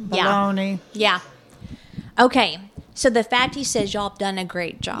 Baloney. Yeah. Okay. So the fact he says y'all have done a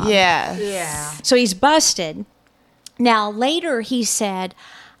great job. Yeah. Yeah. So he's busted. Now later he said,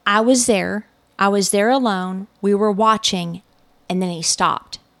 I was there alone. We were watching, and then he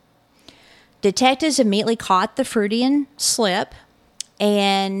stopped. Detectives immediately caught the Freudian slip,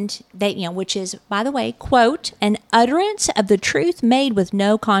 and they, which is, by the way, quote, an utterance of the truth made with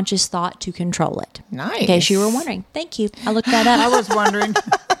no conscious thought to control it. Nice. In case you were wondering. Thank you. I looked that up. I was wondering.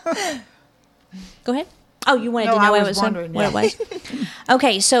 Go ahead. Oh, you wanted No, to know I what was it was? wondering, What it was?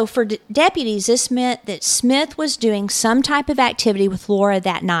 Okay, so for deputies, this meant that Smith was doing some type of activity with Laura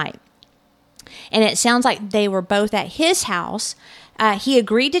that night. And it sounds like they were both at his house. He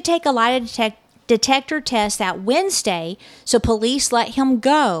agreed to take a lie detector test that Wednesday, so police let him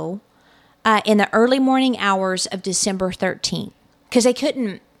go in the early morning hours of December 13th because they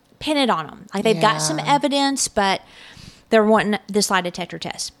couldn't pin it on him. Like, they've got some evidence, but they're wanting this lie detector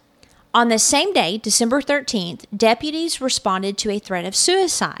test. On the same day, December 13th, deputies responded to a threat of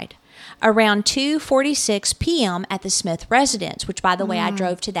suicide around 2:46 p.m. at the Smith residence, which, by the way, I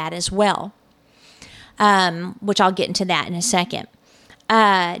drove to that as well, which I'll get into that in a second.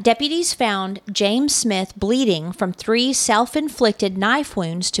 Deputies found James Smith bleeding from 3 self-inflicted knife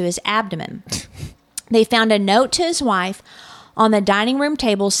wounds to his abdomen. They found a note to his wife on the dining room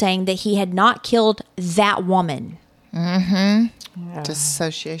table saying that he had not killed that woman.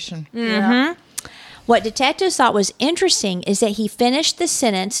 Dissociation. Yeah. What detectives thought was interesting is that he finished the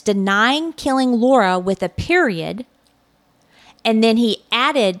sentence denying killing Laura with a period, and then he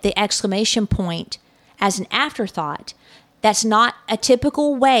added the exclamation point as an afterthought. That's not a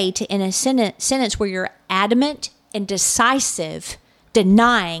typical way to end a sentence where you're adamant and decisive,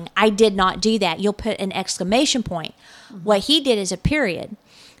 denying, I did not do that. You'll put an exclamation point. What he did is a period.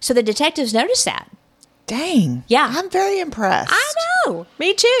 So the detectives noticed that. Dang. Yeah. I'm very impressed. I know.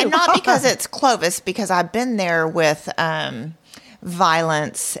 Me too. And not because it's Clovis, because I've been there with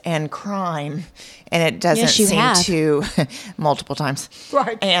violence and crime, and it doesn't Yes, you seem have. to multiple times.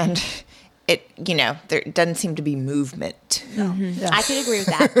 Right. And it, there doesn't seem to be movement. I could agree with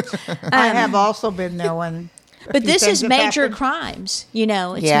that. I have also been there when. But this is major crimes. It's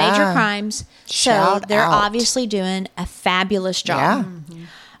Yeah. major crimes. So Shout they're out. obviously doing a fabulous job. Yeah.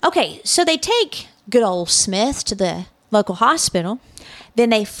 Okay, so they take good old Smith to the local hospital. Then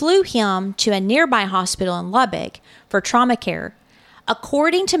they flew him to a nearby hospital in Lubbock for trauma care.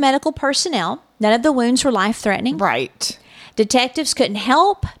 According to medical personnel, none of the wounds were life-threatening. Right. Detectives couldn't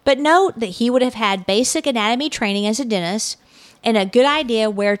help but note that he would have had basic anatomy training as a dentist and a good idea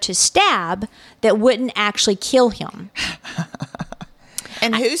where to stab that wouldn't actually kill him.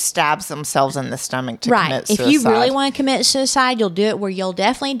 And who stabs themselves in the stomach to commit If suicide? you really want to commit suicide, you'll do it where you'll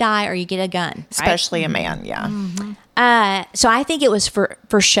definitely die or you get a gun. Right? Especially a man, yeah. So I think it was for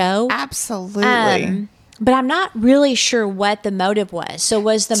show. Absolutely. But I'm not really sure what the motive was. So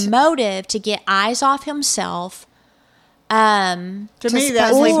was the motive to get eyes off himself? To me,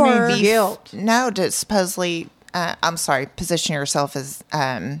 that supposedly means guilt. No, to supposedly, position yourself as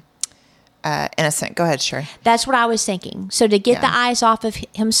innocent. Go ahead, Sherry. That's what I was thinking. So to get the eyes off of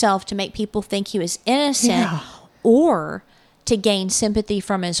himself to make people think he was innocent, or to gain sympathy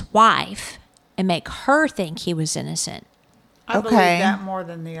from his wife and make her think he was innocent. I believe that more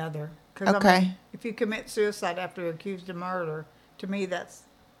than the other. 'Cause Okay. I mean, if you commit suicide after you're accused of murder, to me,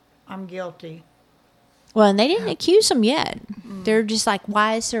 I'm guilty. Well, and they didn't accuse him yet. They're just like,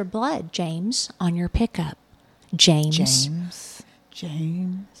 why is there blood, James, on your pickup? James.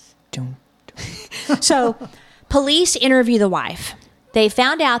 Don't. So, police interview the wife. They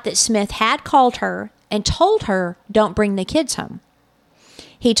found out that Smith had called her and told her, don't bring the kids home.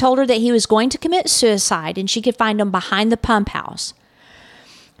 He told her that he was going to commit suicide and she could find him behind the pump house.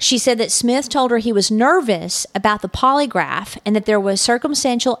 She said that Smith told her he was nervous about the polygraph and that there was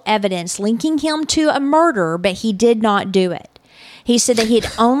circumstantial evidence linking him to a murder, but he did not do it. He said that he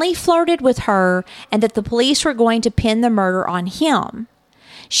had only flirted with her and that the police were going to pin the murder on him.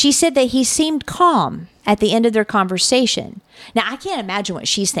 She said that he seemed calm at the end of their conversation. Now, I can't imagine what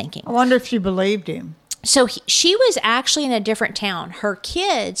she's thinking. I wonder if she believed him. So she was actually in a different town. Her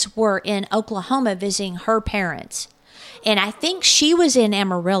kids were in Oklahoma visiting her parents. And I think she was in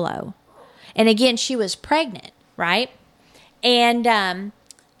Amarillo. And again, she was pregnant, right? And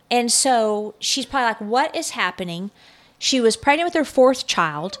so she's probably like, what is happening? She was pregnant with her fourth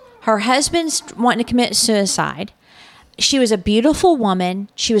child. Her husband's wanting to commit suicide. She was a beautiful woman.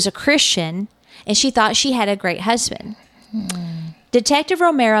 She was a Christian. And she thought she had a great husband. Detective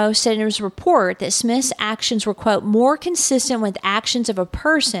Romero said in his report that Smith's actions were, quote, more consistent with actions of a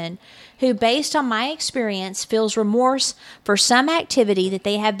person who, based on my experience, feels remorse for some activity that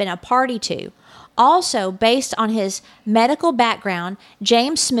they have been a party to. Also, based on his medical background,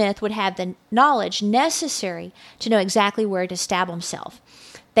 James Smith would have the knowledge necessary to know exactly where to stab himself.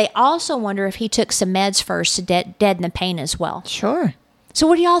 They also wonder if he took some meds first to deaden the pain as well. Sure. So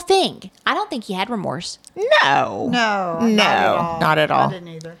what do y'all think? I don't think he had remorse. No, not at all. I didn't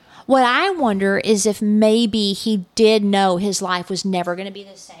either. What I wonder is if maybe he did know his life was never going to be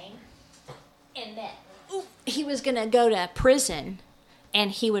the same, and that he was going to go to prison,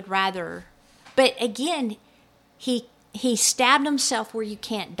 and he would rather. But again, he stabbed himself where you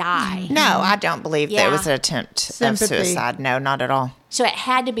can't die. No, I don't believe that it was an attempt of suicide. No, not at all. So it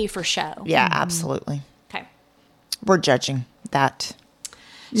had to be for show. Yeah, absolutely. Okay. We're judging that.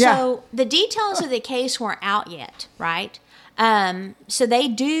 Yeah. So the details of the case weren't out yet, right? So they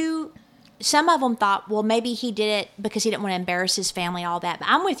do. Some of them thought, well, maybe he did it because he didn't want to embarrass his family, all that. But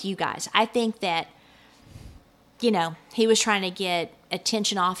I'm with you guys. I think that, he was trying to get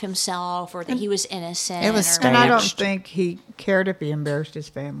attention off himself, or that he was innocent. It was And I don't staged. think he cared if he embarrassed his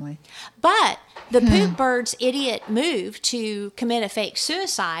family. But the Poop Bird's idiot move to commit a fake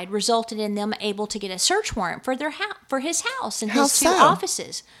suicide resulted in them able to get a search warrant for their for his house and How his two so?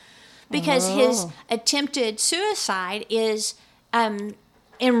 offices, because his attempted suicide is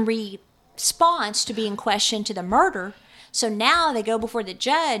in response to being questioned to the murder. So now they go before the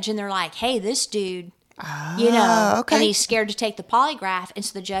judge and they're like, "Hey, this dude." okay. And he's scared to take the polygraph. And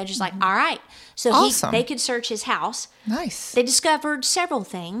so the judge is like, all right. So Awesome. they could search his house. Nice. They discovered several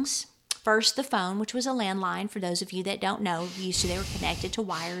things. First, the phone, which was a landline. For those of you that don't know, used to they were connected to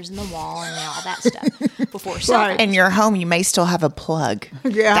wires in the wall and all that stuff before cell phones. In your home, you may still have a plug.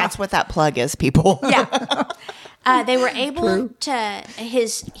 Yeah. That's what that plug is, people. Yeah. They were able to,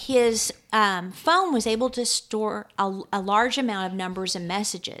 his phone was able to store a large amount of numbers and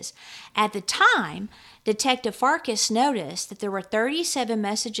messages. At the time, Detective Farkas noticed that there were 37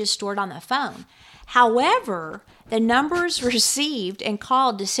 messages stored on the phone. However, the numbers received and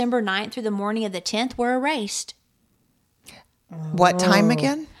called December 9th through the morning of the 10th were erased. What time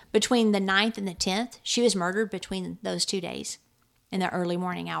again? Between the 9th and the 10th, she was murdered between those 2 days in the early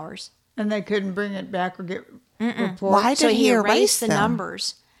morning hours. And they couldn't bring it back or get reports. Why So did he he erased erase the them?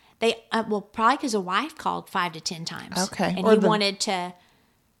 numbers. They probably because a wife called 5 to 10 times. Okay. And Or he the- wanted to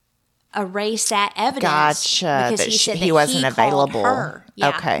erase that evidence. Gotcha. Because That he said he that wasn't he called available. her. Yeah.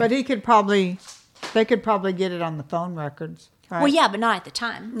 Okay. But they could probably get it on the phone records. Right? Well, yeah, but not at the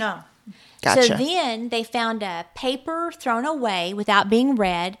time. No. Gotcha. So then they found a paper thrown away without being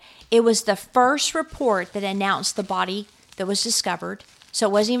read. It was the first report that announced the that was discovered. So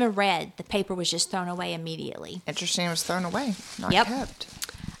it wasn't even read. The paper was just thrown away immediately. Interesting. It was thrown away, not Yep. kept.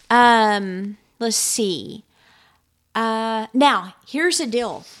 Let's see. Now, here's the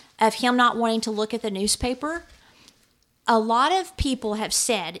deal of him not wanting to look at the newspaper. A lot of people have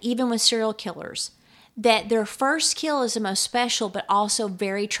said, even with serial killers, that their first kill is the most special, but also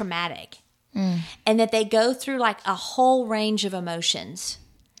very traumatic. And that they go through like a whole range of emotions.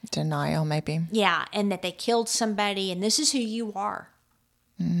 Denial, maybe. Yeah, and that they killed somebody, and this is who you are.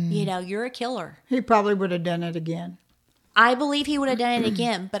 You know, you're a killer. He probably would have done it again. I believe he would have done it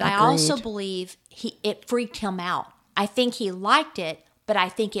again, but I also Agreed. believe it freaked him out. I think he liked it, but I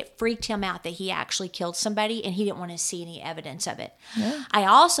think it freaked him out that he actually killed somebody and he didn't want to see any evidence of it. Yeah. I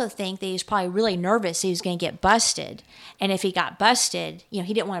also think that he was probably really nervous he was going to get busted. And if he got busted, you know,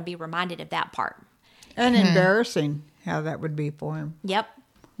 he didn't want to be reminded of that part. And embarrassing how that would be for him. Yep.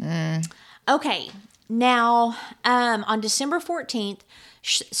 Okay. Now, on December 14th,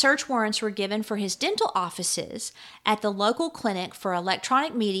 search warrants were given for his dental offices at the local clinic for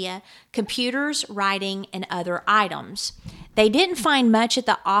electronic media, computers, writing, and other items. They didn't find much at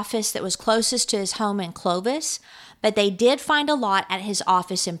the office that was closest to his home in Clovis, but they did find a lot at his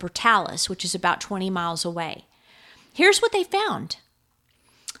office in Portales, which is about 20 miles away. Here's what they found.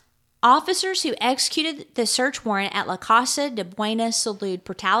 Officers who executed the search warrant at La Casa de Buena Salud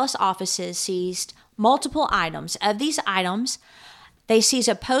Portales offices seized multiple items. Of these items, they seized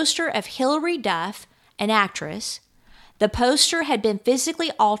a poster of Hilary Duff, an actress. The poster had been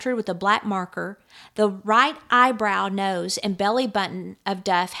physically altered with a black marker. The right eyebrow, nose, and belly button of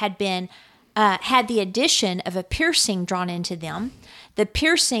Duff had the addition of a piercing drawn into them. The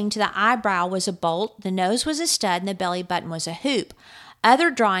piercing to the eyebrow was a bolt, the nose was a stud, and the belly button was a hoop.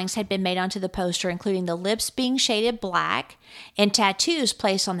 Other drawings had been made onto the poster, including the lips being shaded black and tattoos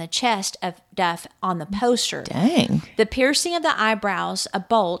placed on the chest of Duff on the poster. Dang. The piercing of the eyebrows, a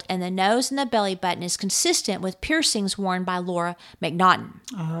bolt, and the nose and the belly button is consistent with piercings worn by Laura McNaughton.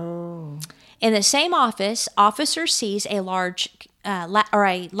 Oh. In the same office, officers seized a large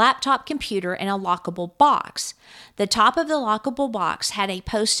a laptop computer and a lockable box. The top of the lockable box had a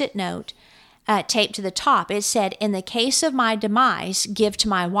post-it note taped to the top. It said, "In the case of my demise, give to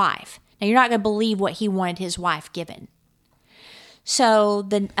my wife." Now, you're not going to believe what he wanted his wife given. So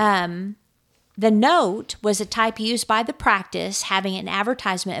the note was a type used by the practice, having an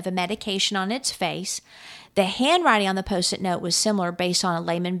advertisement of a medication on its face. The handwriting on the post-it note was similar based on a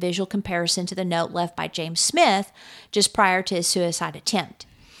layman visual comparison to the note left by James Smith just prior to his suicide attempt.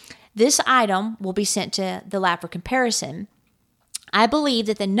 This item will be sent to the lab for comparison. I believe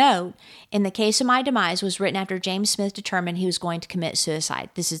that the note, in the case of my demise, was written after James Smith determined he was going to commit suicide.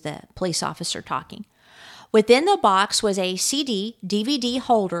 This is the police officer talking. Within the box was a CD, DVD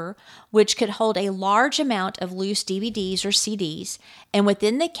holder, which could hold a large amount of loose DVDs or CDs, and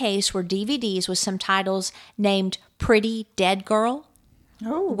within the case were DVDs with some titles named Pretty Dead Girl,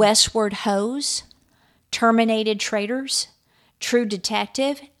 Westward Hose, Terminated Traitors, True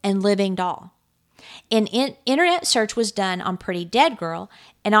Detective, and Living Doll. An internet search was done on Pretty Dead Girl,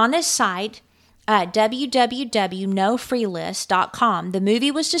 and on this site, www.nofreelist.com, the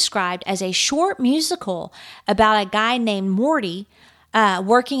movie was described as a short musical about a guy named Morty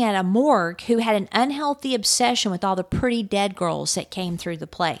working at a morgue who had an unhealthy obsession with all the pretty dead girls that came through the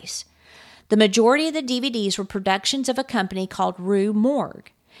place. The majority of the DVDs were productions of a company called Rue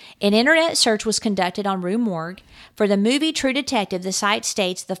Morgue. An internet search was conducted on Rue Morgue. For the movie True Detective, the site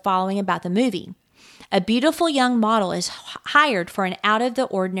states the following about the movie. A beautiful young model is hired for an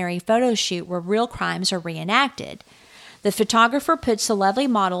out-of-the-ordinary photo shoot where real crimes are reenacted. The photographer puts the lovely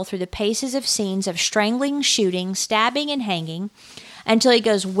model through the paces of scenes of strangling, shooting, stabbing, and hanging until he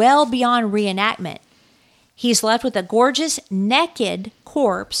goes well beyond reenactment. He's left with a gorgeous, naked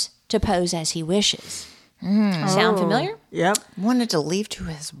corpse to pose as he wishes. Sound familiar? Yep. Wanted to leave to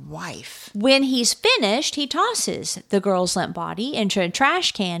his wife. When he's finished, he tosses the girl's limp body into a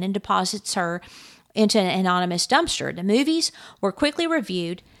trash can and deposits her into an anonymous dumpster. The movies were quickly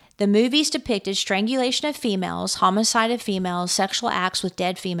reviewed. The movies depicted strangulation of females, homicide of females, sexual acts with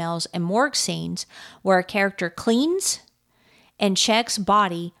dead females, and morgue scenes where a character cleans and checks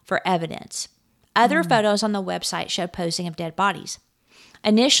body for evidence. Other photos on the website showed posing of dead bodies.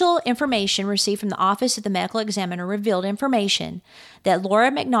 Initial information received from the Office of the Medical Examiner revealed information that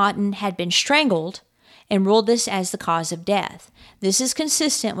Laura McNaughton had been strangled and ruled this as the cause of death. This is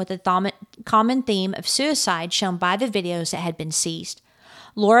consistent with the common theme of suicide shown by the videos that had been seized.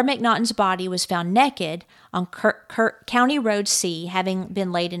 Laura McNaughton's body was found naked on County Road C, having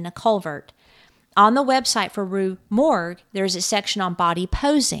been laid in a culvert. On the website for Rue Morgue, there is a section on body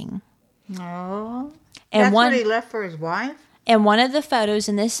posing. Oh. And That's one what he left for his wife? and one of the photos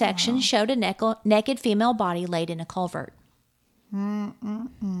in this section showed a naked female body laid in a culvert.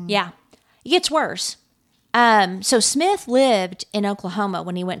 Yeah. It gets worse. So Smith lived in Oklahoma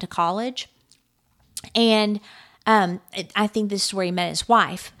when he went to college. And I think this is where he met his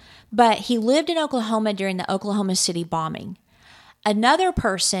wife. But he lived in Oklahoma during the Oklahoma City bombing. Another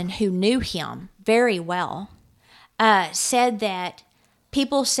person who knew him very well said that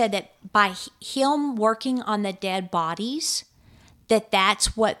people said that by him working on the dead bodies,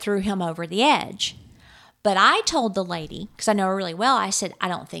 that's what threw him over the edge. But I told the lady, because I know her really well, I said, I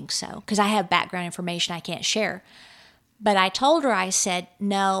don't think so, because I have background information I can't share. But I told her, I said,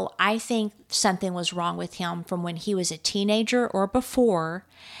 no, I think something was wrong with him from when he was a teenager or before.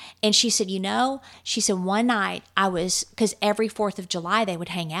 And she said, she said one night because every 4th of July they would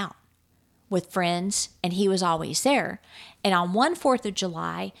hang out with friends and he was always there. And on one 4th of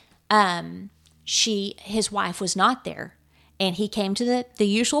July, his wife was not there. And he came to the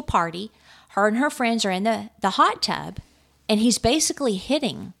usual party. Her and her friends are in the hot tub, and he's basically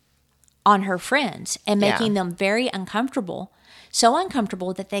hitting on her friends and making them very uncomfortable. So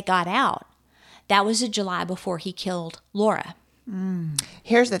uncomfortable that they got out. That was the July before he killed Laura.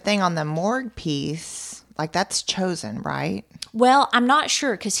 Here's the thing on the morgue piece, like that's chosen, right? Well, I'm not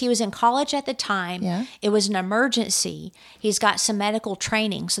sure because he was in college at the time. Yeah. It was an emergency. He's got some medical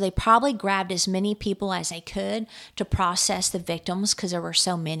training. So they probably grabbed as many people as they could to process the victims because there were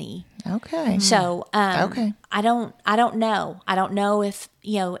so many. Okay. So okay. I don't know. I don't know if,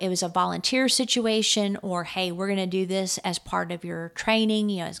 it was a volunteer situation or, hey, we're going to do this as part of your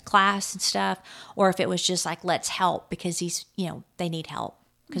training, as class and stuff. Or if it was just like, let's help because they need help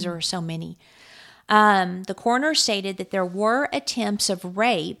because there were so many. The coroner stated that there were attempts of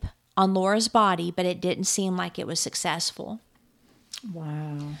rape on Laura's body, but it didn't seem like it was successful.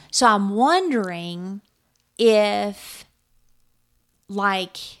 Wow. So I'm wondering if,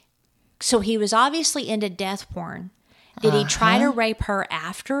 so he was obviously into death porn. Did he try to rape her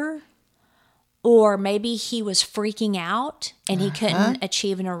after? Or maybe he was freaking out and he couldn't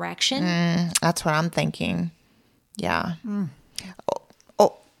achieve an erection? That's what I'm thinking. Yeah.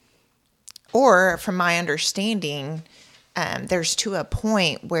 Or, from my understanding, there's to a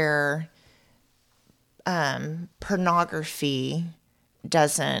point where pornography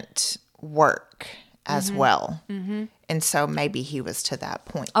doesn't work as well. Mm-hmm. And so maybe he was to that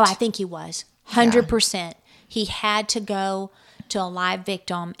point. Oh, I think he was. 100%. Yeah. He had to go to a live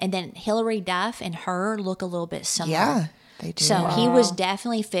victim. And then Hillary Duff and her look a little bit similar. Yeah. They do. So he was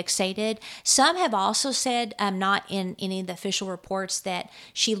definitely fixated. Some have also said, not in any of the official reports, that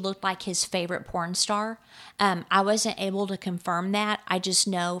she looked like his favorite porn star. I wasn't able to confirm that. I just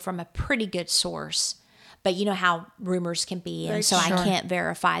know from a pretty good source. But you know how rumors can be, and so sure. I can't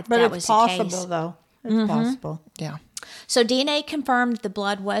verify but that was the case. But it's possible, though. It's possible. Yeah. So DNA confirmed the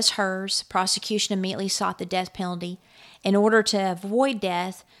blood was hers. Prosecution immediately sought the death penalty. In order to avoid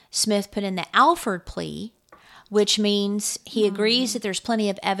death, Smith put in the Alford plea, which means he agrees that there's plenty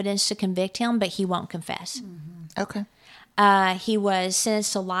of evidence to convict him, but he won't confess. Okay. He was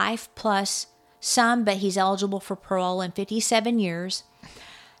sentenced to life plus some, but he's eligible for parole in 57 years.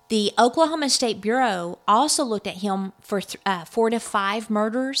 The Oklahoma State Bureau also looked at him for 4 to 5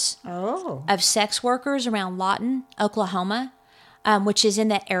 murders of sex workers around Lawton, Oklahoma, which is in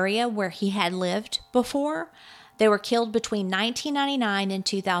that area where he had lived before. They were killed between 1999 and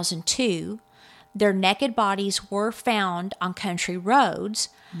 2002. Their naked bodies were found on country roads,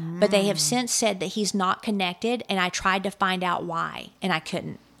 but they have since said that he's not connected, and I tried to find out why, and I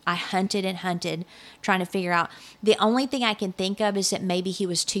couldn't. I hunted and hunted, trying to figure out. The only thing I can think of is that maybe he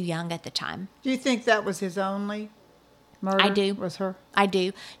was too young at the time. Do you think that was his only murder? I do. Was her? I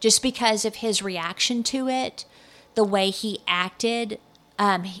do. Just because of his reaction to it, the way he acted,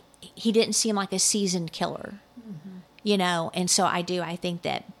 he didn't seem like a seasoned killer, and so I do. I think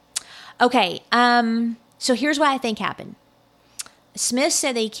that. Okay, so here's what I think happened. Smith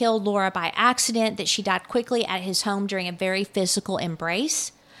said that he killed Laura by accident, that she died quickly at his home during a very physical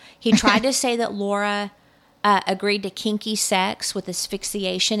embrace. He tried to say that Laura agreed to kinky sex with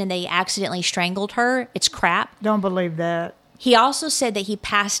asphyxiation and they accidentally strangled her. It's crap. Don't believe that. He also said that he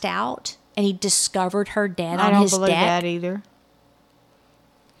passed out and he discovered her dead on his deck. I don't believe that either.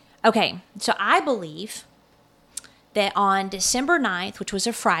 Okay, so I believe that on December 9th, which was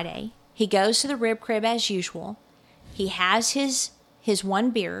a Friday, he goes to the rib crib as usual. He has his one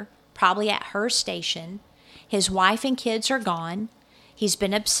beer, probably at her station. His wife and kids are gone. He's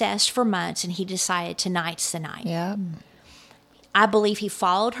been obsessed for months, and he decided tonight's the night. Yeah. I believe he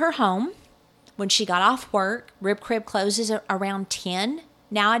followed her home when she got off work. Rib crib closes around 10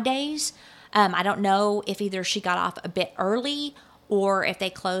 nowadays. I don't know if either she got off a bit early or if they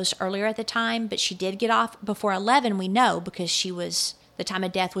closed earlier at the time, but she did get off before 11, we know, because the time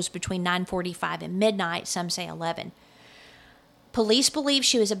of death was between 9:45 and midnight. Some say 11. Police believe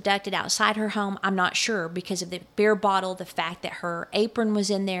she was abducted outside her home. I'm not sure because of the beer bottle, the fact that her apron was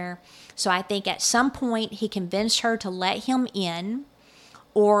in there. So I think at some point he convinced her to let him in,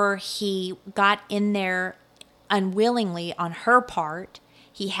 or he got in there unwillingly on her part.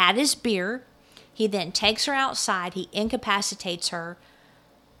 He had his beer. He then takes her outside. He incapacitates her,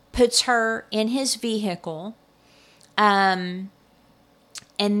 puts her in his vehicle, and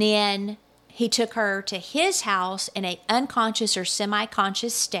then he took her to his house in an unconscious or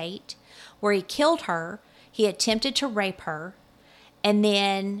semi-conscious state where he killed her. He attempted to rape her, and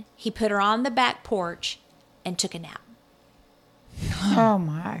then he put her on the back porch and took a nap. Oh,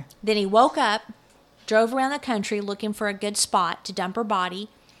 my. Then he woke up, drove around the country looking for a good spot to dump her body.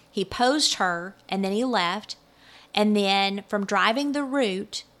 He posed her, and then he left. And then from driving the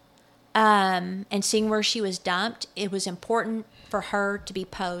route and seeing where she was dumped, it was important for her to be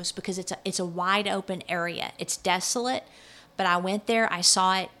posed because it's a wide open area. It's desolate, but I went there. I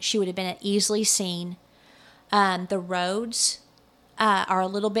saw it. She would have been easily seen. The roads are a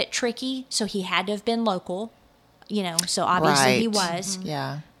little bit tricky, so he had to have been local. So obviously he was.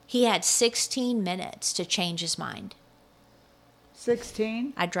 Yeah. He had 16 minutes to change his mind.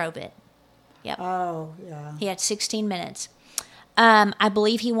 16? I drove it. Yep. Oh, yeah. He had 16 minutes. I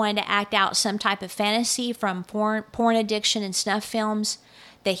believe he wanted to act out some type of fantasy from porn addiction and snuff films.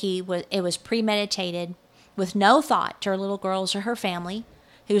 It was premeditated with no thought to her little girls or her family,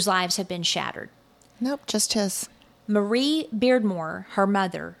 whose lives have been shattered. Nope, just his. Marie Beardmore, her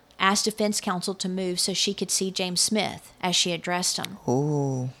mother, asked defense counsel to move so she could see James Smith as she addressed him.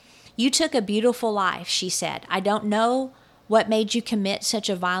 Ooh. You took a beautiful life, she said. I don't know what made you commit such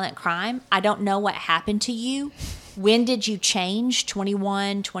a violent crime. I don't know what happened to you. When did you change?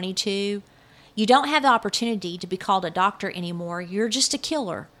 21, 22? You don't have the opportunity to be called a doctor anymore. You're just a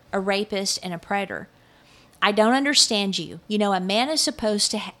killer, a rapist, and a predator. I don't understand you. A man is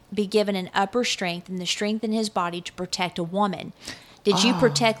supposed to be given an upper strength and the strength in his body to protect a woman. Did you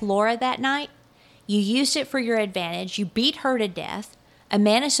protect Laura that night? You used it for your advantage. You beat her to death. A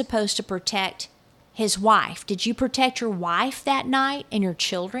man is supposed to protect his wife. Did you protect your wife that night and your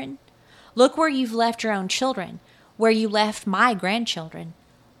children? Look where you've left your own children, where you left my grandchildren.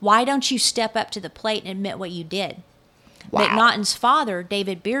 Why don't you step up to the plate and admit what you did? Wow. McNaughton's father,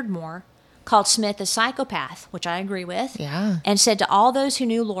 David Beardmore, called Smith a psychopath, which I agree with, and said to all those who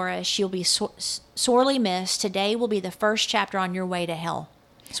knew Laura, she'll be sorely missed. Today will be the first chapter on your way to hell.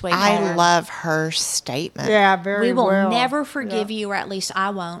 That's what he told her. I love her statement. Yeah, very well. We will never forgive you, or at least I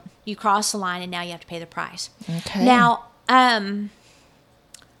won't. You crossed the line, and now you have to pay the price. Okay. Now,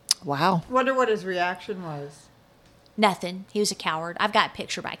 wow. Wonder what his reaction was. nothing. He was a coward. I've got a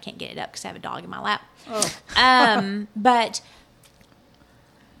picture, but I can't get it up because I have a dog in my lap. Oh. But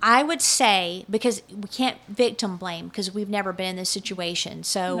I would say, because we can't victim blame because we've never been in this situation.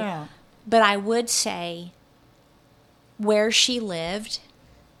 So, No. But I would say where she lived,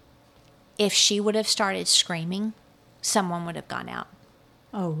 if she would have started screaming, someone would have gone out.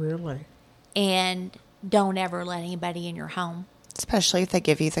 Oh, really? And don't ever let anybody in your home. Especially if they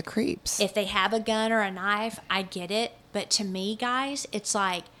give you the creeps. If they have a gun or a knife, I get it. But to me, guys, it's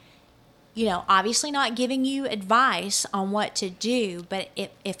like, you know, obviously not giving you advice on what to do. But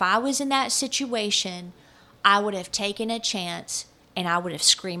if I was in that situation, I would have taken a chance and I would have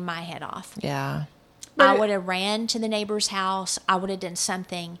screamed my head off. Yeah. I would have ran to the neighbor's house. I would have done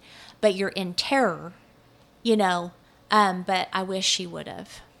something. But you're in terror, you know. But I wish she would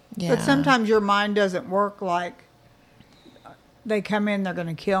have. Yeah. But sometimes your mind doesn't work like they come in, they're going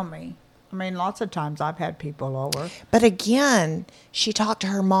to kill me. I mean, lots of times I've had people over. But again, she talked to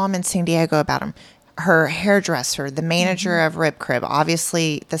her mom in San Diego about him. Her hairdresser, the manager of Rib Crib,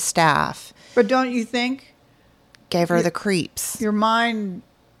 obviously the staff. But don't you think gave her the creeps? Your mind,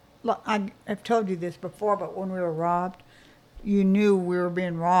 I've told you this before, but when we were robbed, you knew we were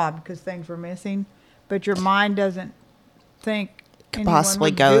being robbed because things were missing. But your mind doesn't think Could anyone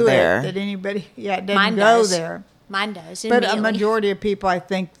possibly would go do there. It, that anybody, it didn't Mine go does. there. Mine does. But a immediately. majority of people, I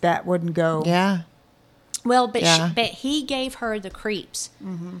think, that wouldn't go. Yeah. Well, but Yeah. but he gave her the creeps,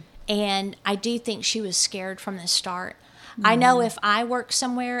 and I do think she was scared from the start. I know if I worked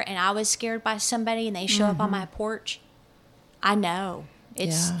somewhere and I was scared by somebody and they show up on my porch, I know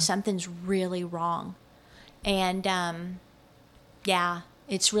it's Yeah. something's really wrong, and yeah,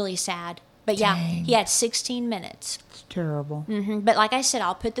 it's really sad. But yeah, Dang. he had 16 minutes. It's terrible. But like I said,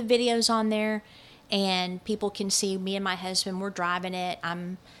 I'll put the videos on there, and people can see me and my husband. We're driving it.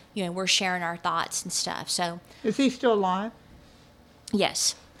 I'm we're sharing our thoughts and stuff. So, Is he still alive?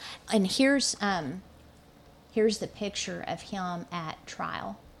 yes. And here's the picture of him at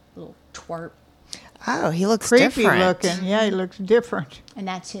trial. Little twerp. Oh, he looks Creepy different. looking. Yeah, he looks different. And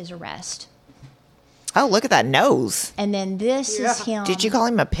that's his arrest. Oh, look at that nose. And then this is him. Did you call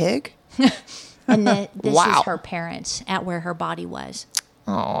him a pig? And then this Wow. is her parents at where her body was.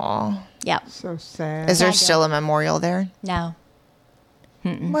 Aw. Yep. So sad. Is there Sad still a memorial there? No.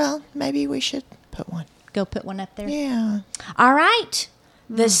 Well, maybe we should put one. Go put one up there. Yeah. All right.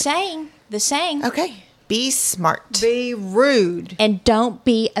 The saying. Okay. Be smart. Be rude. And don't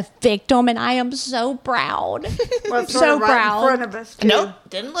be a victim. And I am so proud. Well, it's So sort of right proud. in front of us, too. Nope.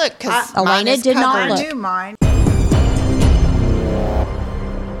 Didn't look because mine Elena is did not covered. I look. knew mine.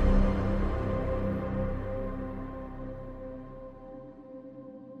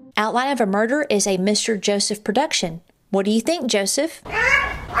 Outline of a Murder is a Mr. Joseph production. What do you think, Joseph?